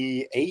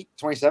 28,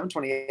 27,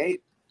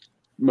 28?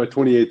 My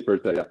 28th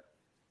birthday, yeah.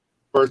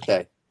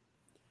 Birthday.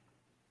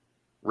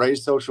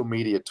 Ray's social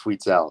media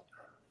tweets out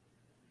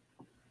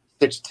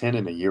 6'10"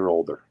 and a year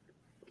older.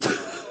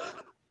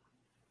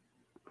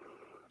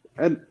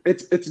 And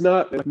it's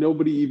not, like,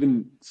 nobody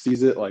even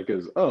sees it like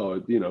as,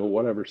 oh, you know,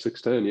 whatever,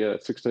 6'10", yeah,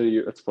 6'10" a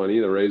year, that's funny.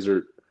 The Rays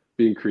are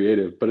being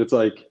creative, but it's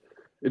like,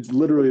 it's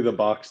literally the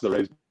box the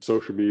Rays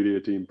social media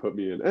team put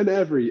me in, and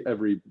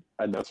every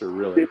announcer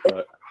really.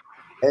 But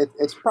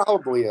it's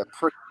probably a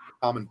pretty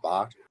common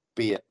box,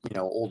 be it, you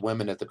know, old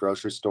women at the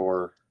grocery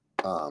store,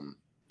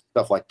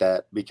 stuff like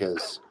that.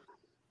 Because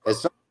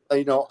as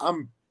you know,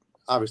 I'm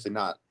obviously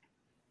not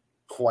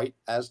quite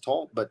as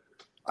tall, but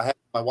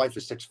my wife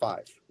is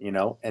 6'5", you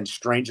know, and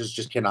strangers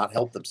just cannot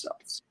help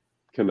themselves.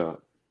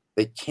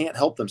 They can't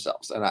help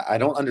themselves, and I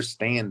don't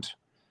understand.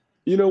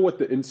 You know what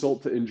the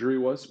insult to injury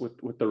was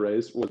with the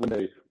Rays? Was when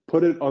they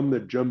put it on the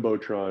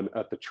Jumbotron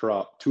at the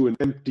Trop to an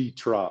empty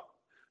Trop.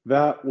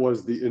 That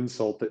was the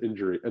insult to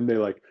injury. And they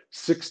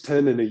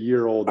 6'10" and a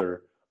year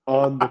older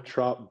on the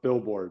Trop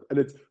billboard. And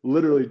it's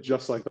literally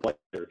just like the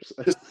players.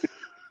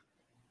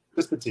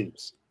 Just the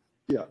teams.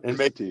 Yeah, and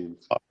maybe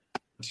teams.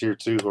 Tier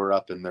 2 who are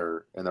up in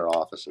their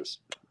offices.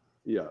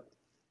 Yeah.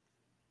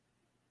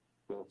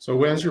 So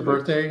when's your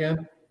birthday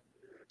again?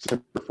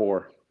 September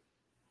 4.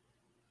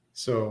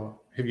 So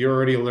have you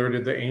already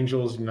alerted the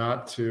Angels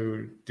not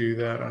to do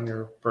that on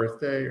your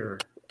birthday, or?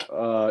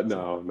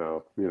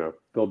 No. You know,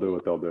 they'll do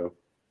what they'll do.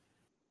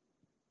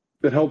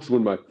 It helps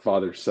when my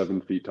father's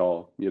 7 feet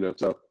tall, you know.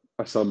 So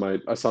I saw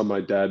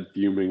my dad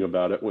fuming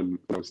about it when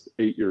I was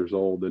 8 years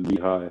old and knee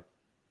high.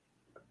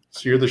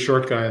 So you're the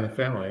short guy in the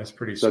family. That's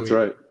pretty sweet. That's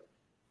right.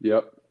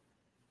 Yep.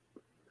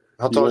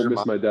 How tall is your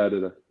mom? My dad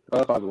at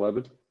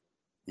 5'11".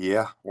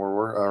 Yeah,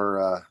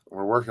 we're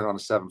working on a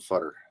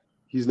 7-footer.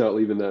 He's not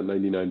leaving that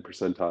 99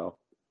 percentile.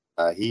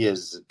 He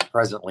is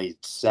presently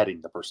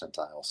setting the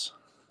percentiles.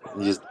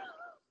 He's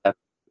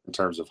in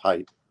terms of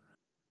height.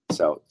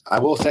 So I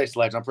will say,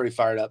 Sledge, I'm pretty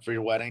fired up for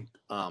your wedding.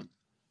 And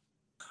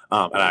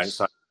I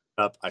sent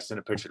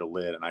a picture to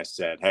Lyd and I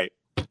said, "Hey,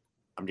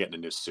 I'm getting a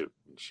new suit."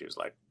 And she was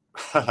like,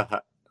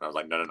 and I was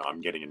like, no,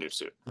 I'm getting a new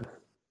suit.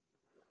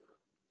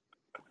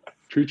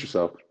 Treat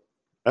yourself.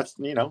 That's,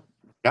 you know,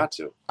 got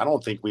to. I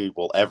don't think we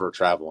will ever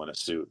travel in a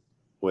suit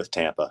with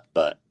Tampa,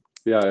 but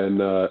yeah,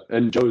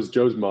 and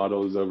Joe's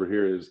motto is over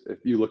here is, if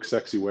you look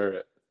sexy, wear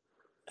it.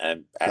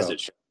 And as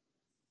it should.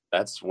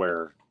 That's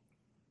where,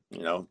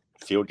 you know,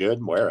 feel good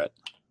and wear it.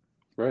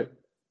 Right.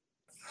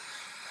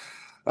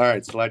 All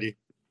right, Sledgy,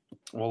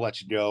 we'll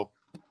let you go.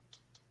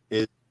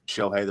 Is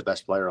Shohei the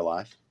best player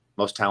alive?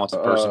 Most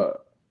talented person?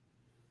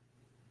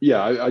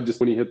 Yeah, I just,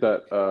 when he hit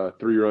that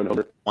 3-run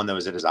homer. One that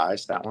was at his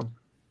eyes, that one?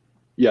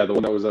 Yeah, the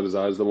one that was at his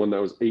eyes, the one that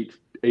was 8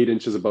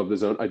 inches above the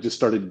zone. I just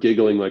started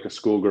giggling like a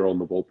schoolgirl in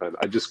the bullpen.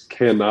 I just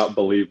cannot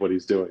believe what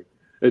he's doing.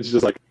 It's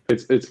just like,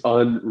 it's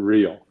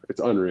unreal. It's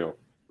unreal.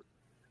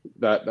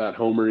 That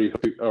homer he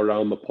hooked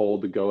around the pole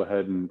to go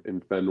ahead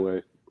in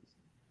Fenway.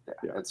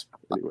 Yeah.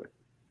 Anyway,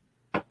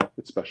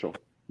 it's special.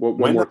 What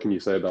more can you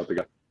say about the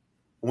guy?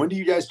 When do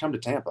you guys come to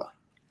Tampa?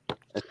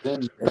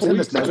 It's in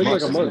this next month.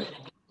 Like a month.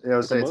 Yeah, I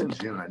would say it's in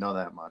June. I know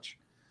that much.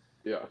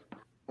 Yeah.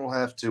 We'll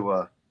have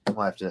to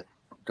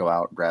go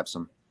out and grab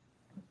some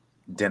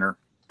dinner,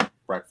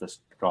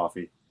 breakfast,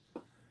 coffee.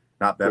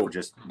 Not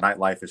beverages. Cool.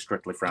 Nightlife is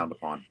strictly frowned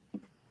upon.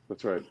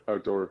 That's right.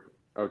 Outdoor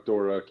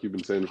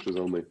Cuban sandwiches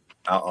only.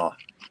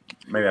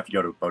 Maybe I have to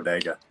go to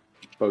Bodega.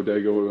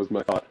 Bodega was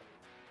my thought.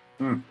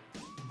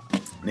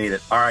 Need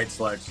it. All right,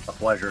 Sledge. A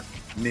pleasure.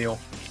 Neil,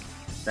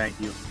 thank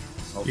you.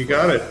 You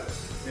got it.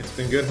 It's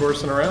been good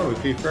horsing around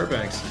with Pete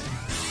Fairbanks.